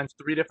outlines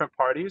 3 different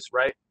parties,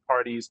 right?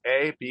 Parties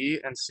A, B,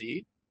 and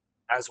C,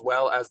 as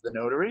well as the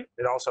notary.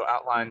 It also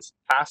outlines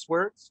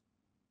passwords,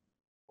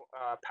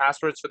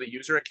 passwords for the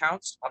user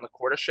accounts on the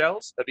Corda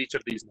shells of each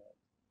of these nodes.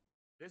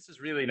 This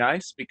is really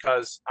nice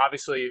because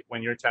obviously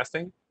when you're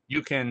testing,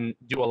 you can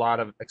do a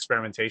lot of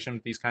experimentation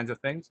with these kinds of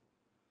things.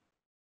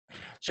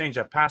 Change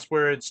up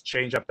passwords,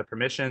 change up the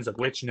permissions of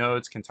which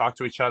nodes can talk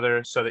to each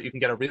other so that you can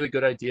get a really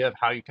good idea of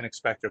how you can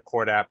expect your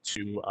Corda app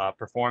to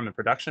perform in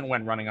production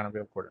when running on a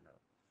real Corda node.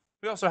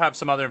 We also have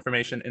some other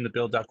information in the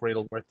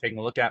build.gradle worth taking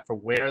a look at for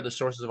where the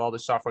sources of all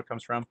this software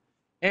comes from.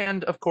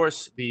 And of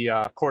course, the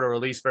Corda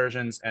release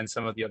versions and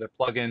some of the other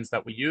plugins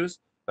that we use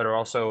that are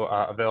also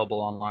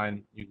available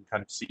online. You can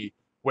kind of see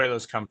where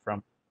those come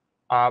from.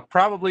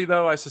 Probably,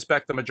 though, I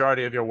suspect the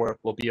majority of your work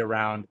will be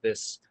around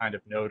this kind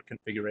of node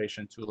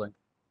configuration tooling.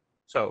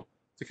 So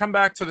to come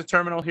back to the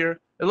terminal here,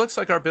 it looks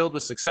like our build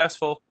was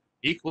successful,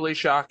 equally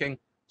shocking.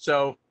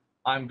 So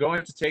I'm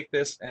going to take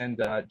this and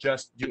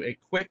just do a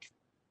quick,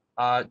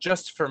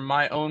 just for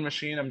my own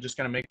machine, I'm just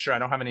going to make sure I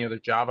don't have any other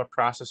Java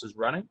processes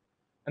running.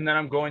 And then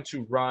I'm going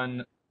to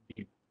run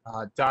the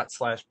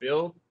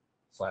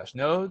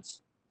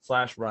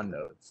 ./build/nodes/run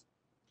nodes.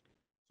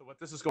 So what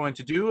this is going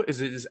to do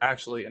is it is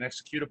actually an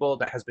executable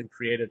that has been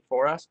created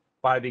for us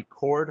by the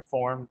cord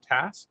form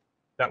task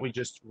that we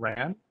just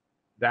ran,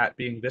 that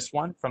being this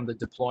one from the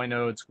deploy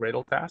nodes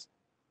Gradle task.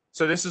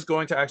 So this is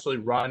going to actually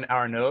run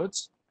our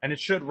nodes, and it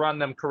should run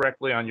them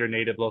correctly on your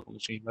native local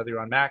machine, whether you're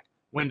on Mac,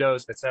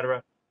 Windows,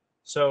 etc.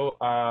 So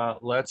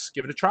let's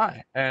give it a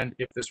try. And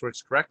if this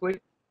works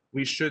correctly,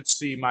 we should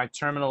see my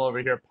terminal over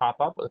here pop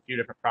up with a few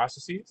different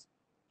processes.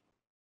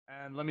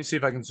 And let me see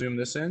if I can zoom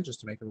this in just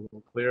to make it a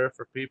little clearer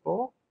for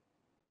people.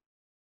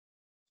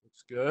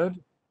 Looks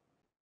good.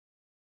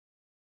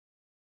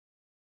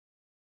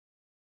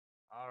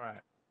 All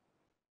right.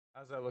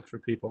 How's that look for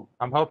people?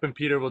 I'm hoping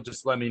Peter will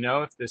just let me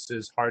know if this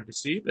is hard to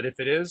see, but if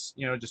it is,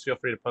 just feel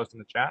free to post in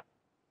the chat.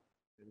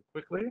 Really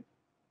quickly.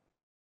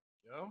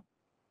 Go.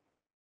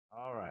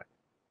 All right.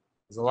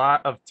 There's a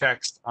lot of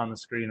text on the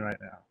screen right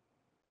now.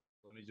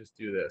 Let me just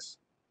do this,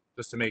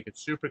 just to make it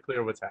super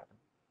clear what's happening.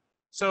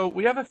 So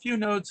we have a few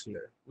nodes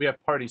here. We have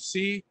party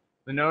C,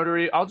 the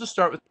notary. I'll just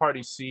start with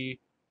party C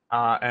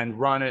and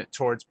run it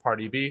towards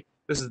party B.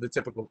 This is the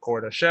typical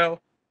Corda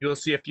shell. You'll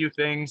see a few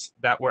things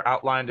that were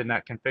outlined in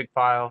that config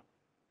file: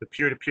 the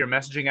peer-to-peer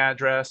messaging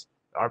address,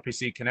 the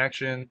RPC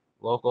connection,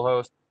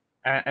 localhost,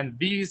 and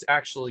these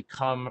actually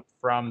come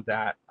from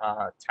that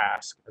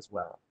task as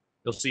well.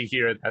 You'll see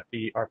here that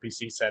the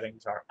RPC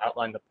settings are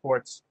outlined, the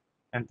ports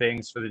and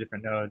things for the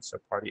different nodes. So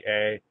party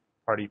A,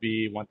 party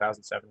B,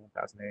 1007,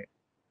 1008.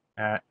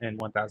 In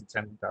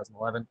 2010,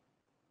 2011.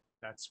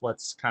 That's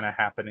what's kind of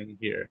happening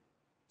here.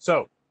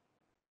 So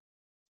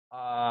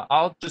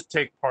I'll just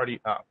take party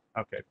up.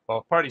 Okay,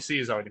 well, party C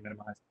is already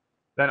minimized.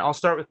 Then I'll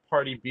start with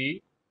party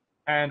B.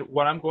 And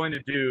what I'm going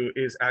to do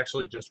is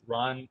actually just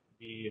run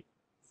the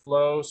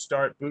flow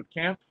start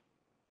bootcamp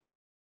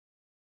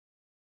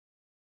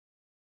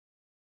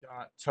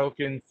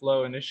token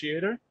flow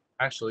initiator.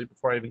 Actually,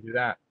 before I even do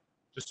that,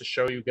 just to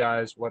show you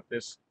guys what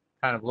this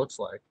kind of looks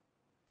like,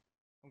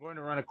 I'm going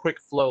to run a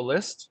quick flow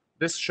list.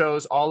 This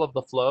shows all of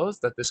the flows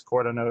that this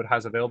Corda node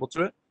has available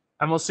to it.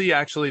 And we'll see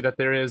actually that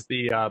there is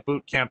the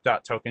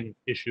bootcamp.token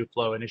issue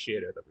flow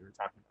initiator that we were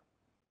talking about.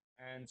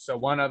 And so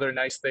one other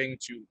nice thing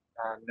to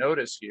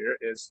notice here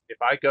is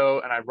if I go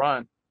and I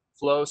run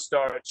flow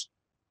start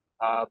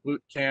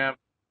bootcamp,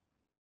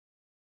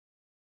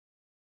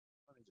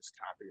 let me just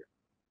copy it.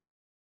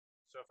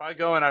 So if I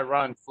go and I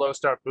run flow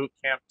start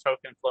bootcamp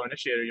token flow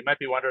initiator, you might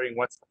be wondering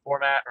what's the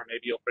format, or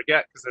maybe you'll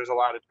forget because there's a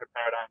lot of different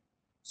paradigms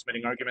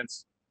submitting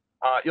arguments.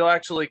 You'll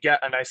actually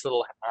get a nice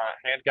little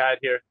hand guide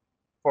here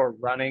for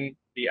running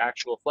the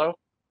actual flow.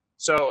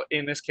 So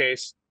in this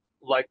case,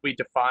 like we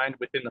defined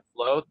within the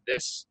flow,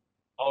 this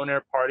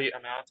owner party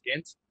amount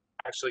int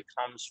actually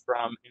comes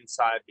from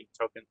inside the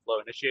token flow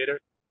initiator,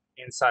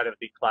 inside of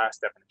the class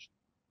definition.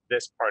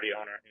 This party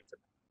owner int,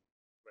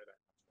 where that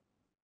comes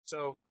from.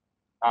 So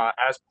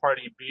as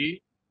party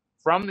B,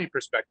 from the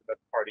perspective of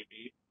party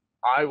B,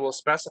 I will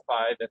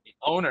specify that the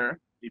owner,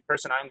 the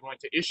person I'm going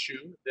to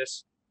issue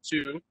this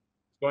to,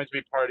 is going to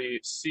be party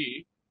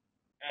C,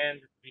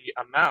 and the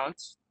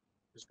amount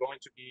is going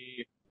to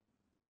be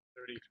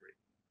 33,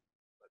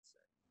 let's say.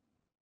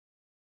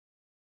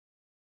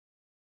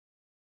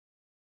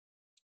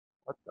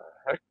 What the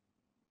heck?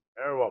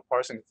 Error while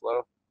parsing the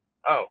flow.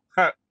 Oh,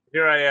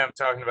 here I am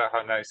talking about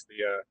how nice the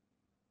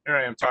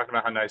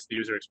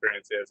user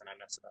experience is, and I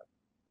messed it up.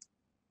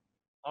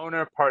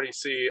 owner party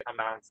C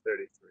amount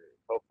 33.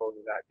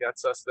 Hopefully that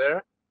gets us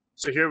there.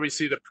 So here we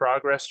see the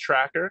progress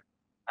tracker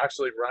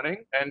actually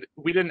running, and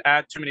we didn't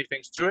add too many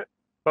things to it,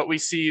 but we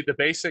see the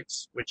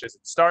basics, which is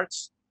it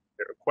starts,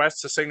 it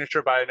requests a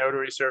signature by a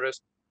notary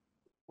service,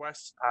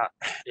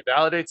 it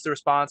validates the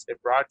response,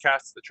 it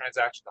broadcasts the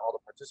transaction to all the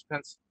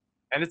participants,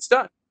 and it's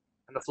done.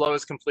 And the flow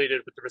is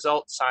completed with the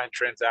result, signed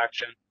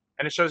transaction,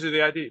 and it shows you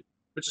the ID,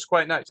 which is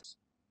quite nice.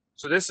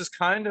 So this is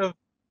kind of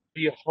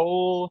the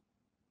whole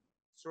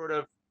sort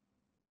of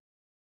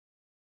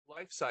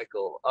life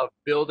cycle of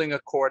building a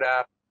Corda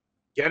app,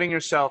 getting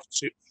yourself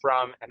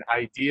from an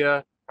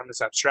idea, from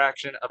this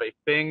abstraction of a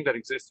thing that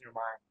exists in your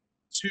mind,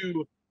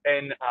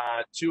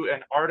 to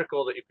an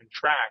article that you can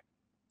track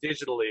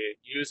digitally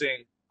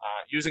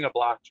using a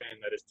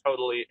blockchain that is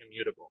totally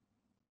immutable.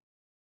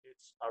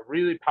 It's a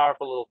really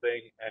powerful little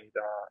thing, and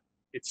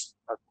it's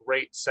a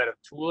great set of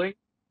tooling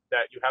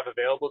that you have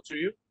available to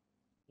you.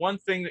 One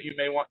thing that you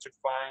may want to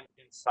find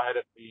inside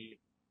of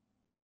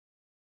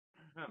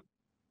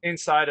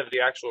the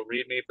actual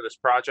README for this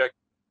project,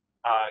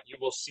 you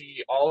will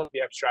see all of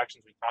the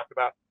abstractions we talked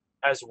about,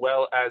 as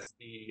well as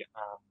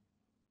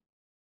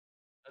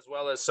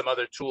some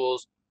other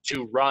tools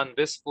to run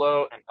this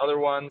flow and other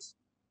ones,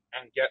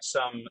 and get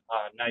some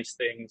nice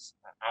things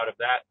out of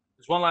that.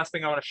 There's one last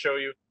thing I want to show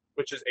you,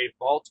 which is a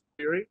vault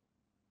query.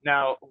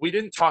 Now, we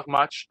didn't talk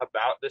much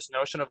about this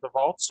notion of the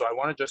vault, so I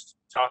want to just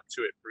talk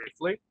to it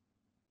briefly.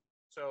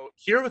 So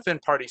here within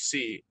Party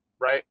C,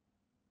 right,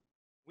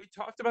 we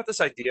talked about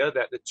this idea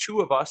that the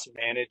two of us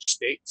manage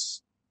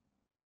states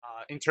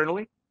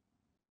internally.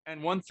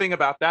 And one thing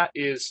about that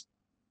is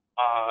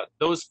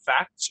those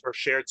facts or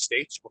shared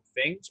states or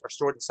things are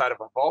stored inside of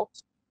a vault.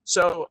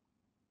 So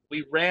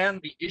we ran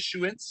the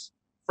issuance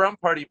from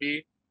Party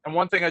B. And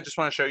one thing I just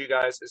want to show you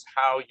guys is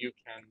how you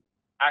can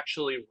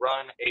actually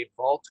run a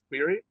vault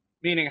query,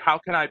 meaning how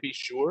can I be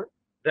sure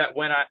that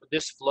when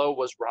this flow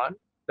was run,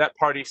 that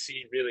Party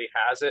C really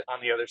has it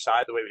on the other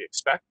side the way we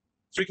expect.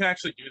 So we can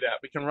actually do that.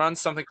 We can run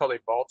something called a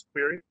vault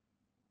query,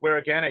 where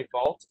again, a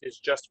vault is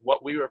just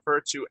what we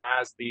refer to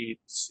as the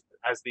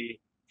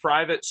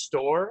private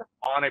store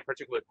on a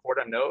particular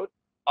Corda node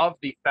of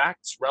the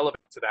facts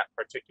relevant to that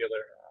particular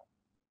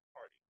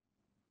party.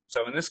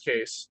 So in this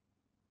case,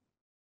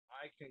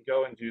 I can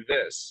go and do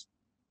this.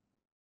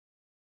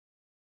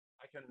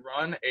 I can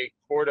run a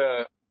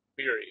Corda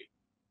query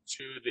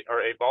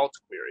or a vault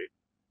query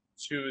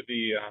to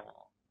the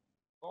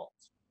vault.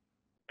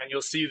 And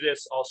you'll see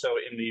this also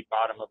in the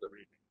bottom of the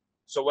README.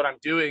 So what I'm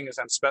doing is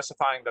I'm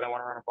specifying that I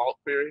want to run a vault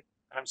query,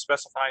 and I'm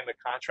specifying the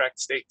contract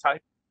state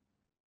type,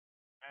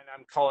 and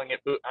I'm calling it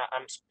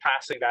I'm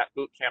passing that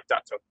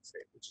bootcamp.token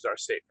state, which is our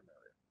state from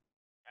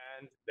earlier.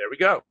 And there we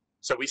go.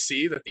 So we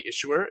see that the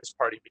issuer is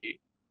Party B,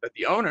 that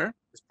the owner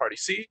is Party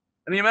C,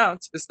 and the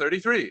amount is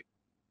 33.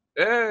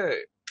 Hey!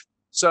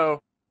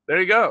 So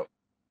there you go.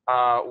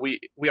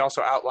 We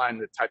also outline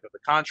the type of the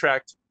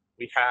contract.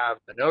 We have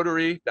the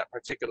notary that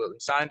particularly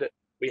signed it.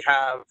 We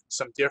have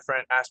some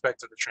different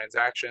aspects of the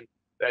transaction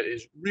that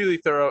is really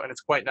thorough, and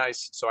it's quite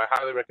nice. So I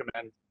highly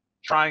recommend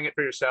trying it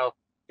for yourself,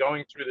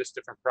 going through this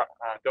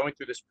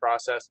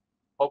process.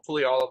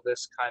 Hopefully all of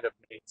this kind of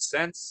made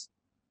sense.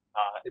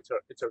 It's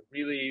a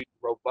really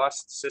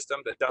robust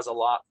system that does a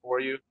lot for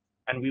you.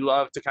 And we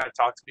love to kind of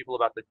talk to people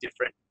about the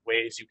different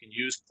ways you can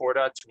use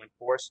Corda to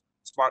enforce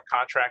smart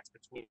contracts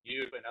between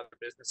you and other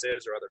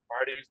businesses or other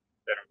parties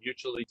that are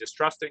mutually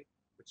distrusting,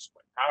 which is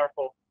quite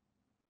powerful.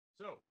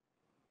 So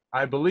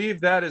I believe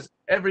that is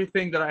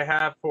everything that I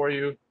have for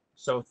you.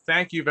 So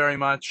thank you very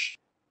much.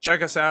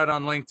 Check us out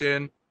on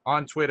LinkedIn,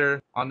 on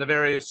Twitter, on the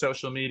various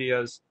social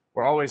medias.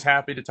 We're always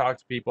happy to talk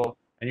to people,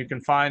 and you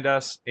can find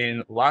us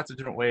in lots of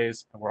different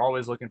ways, and we're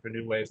always looking for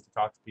new ways to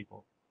talk to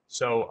people.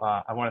 So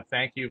I want to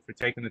thank you for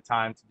taking the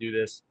time to do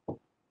this,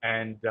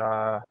 and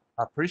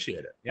appreciate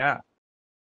it. Yeah.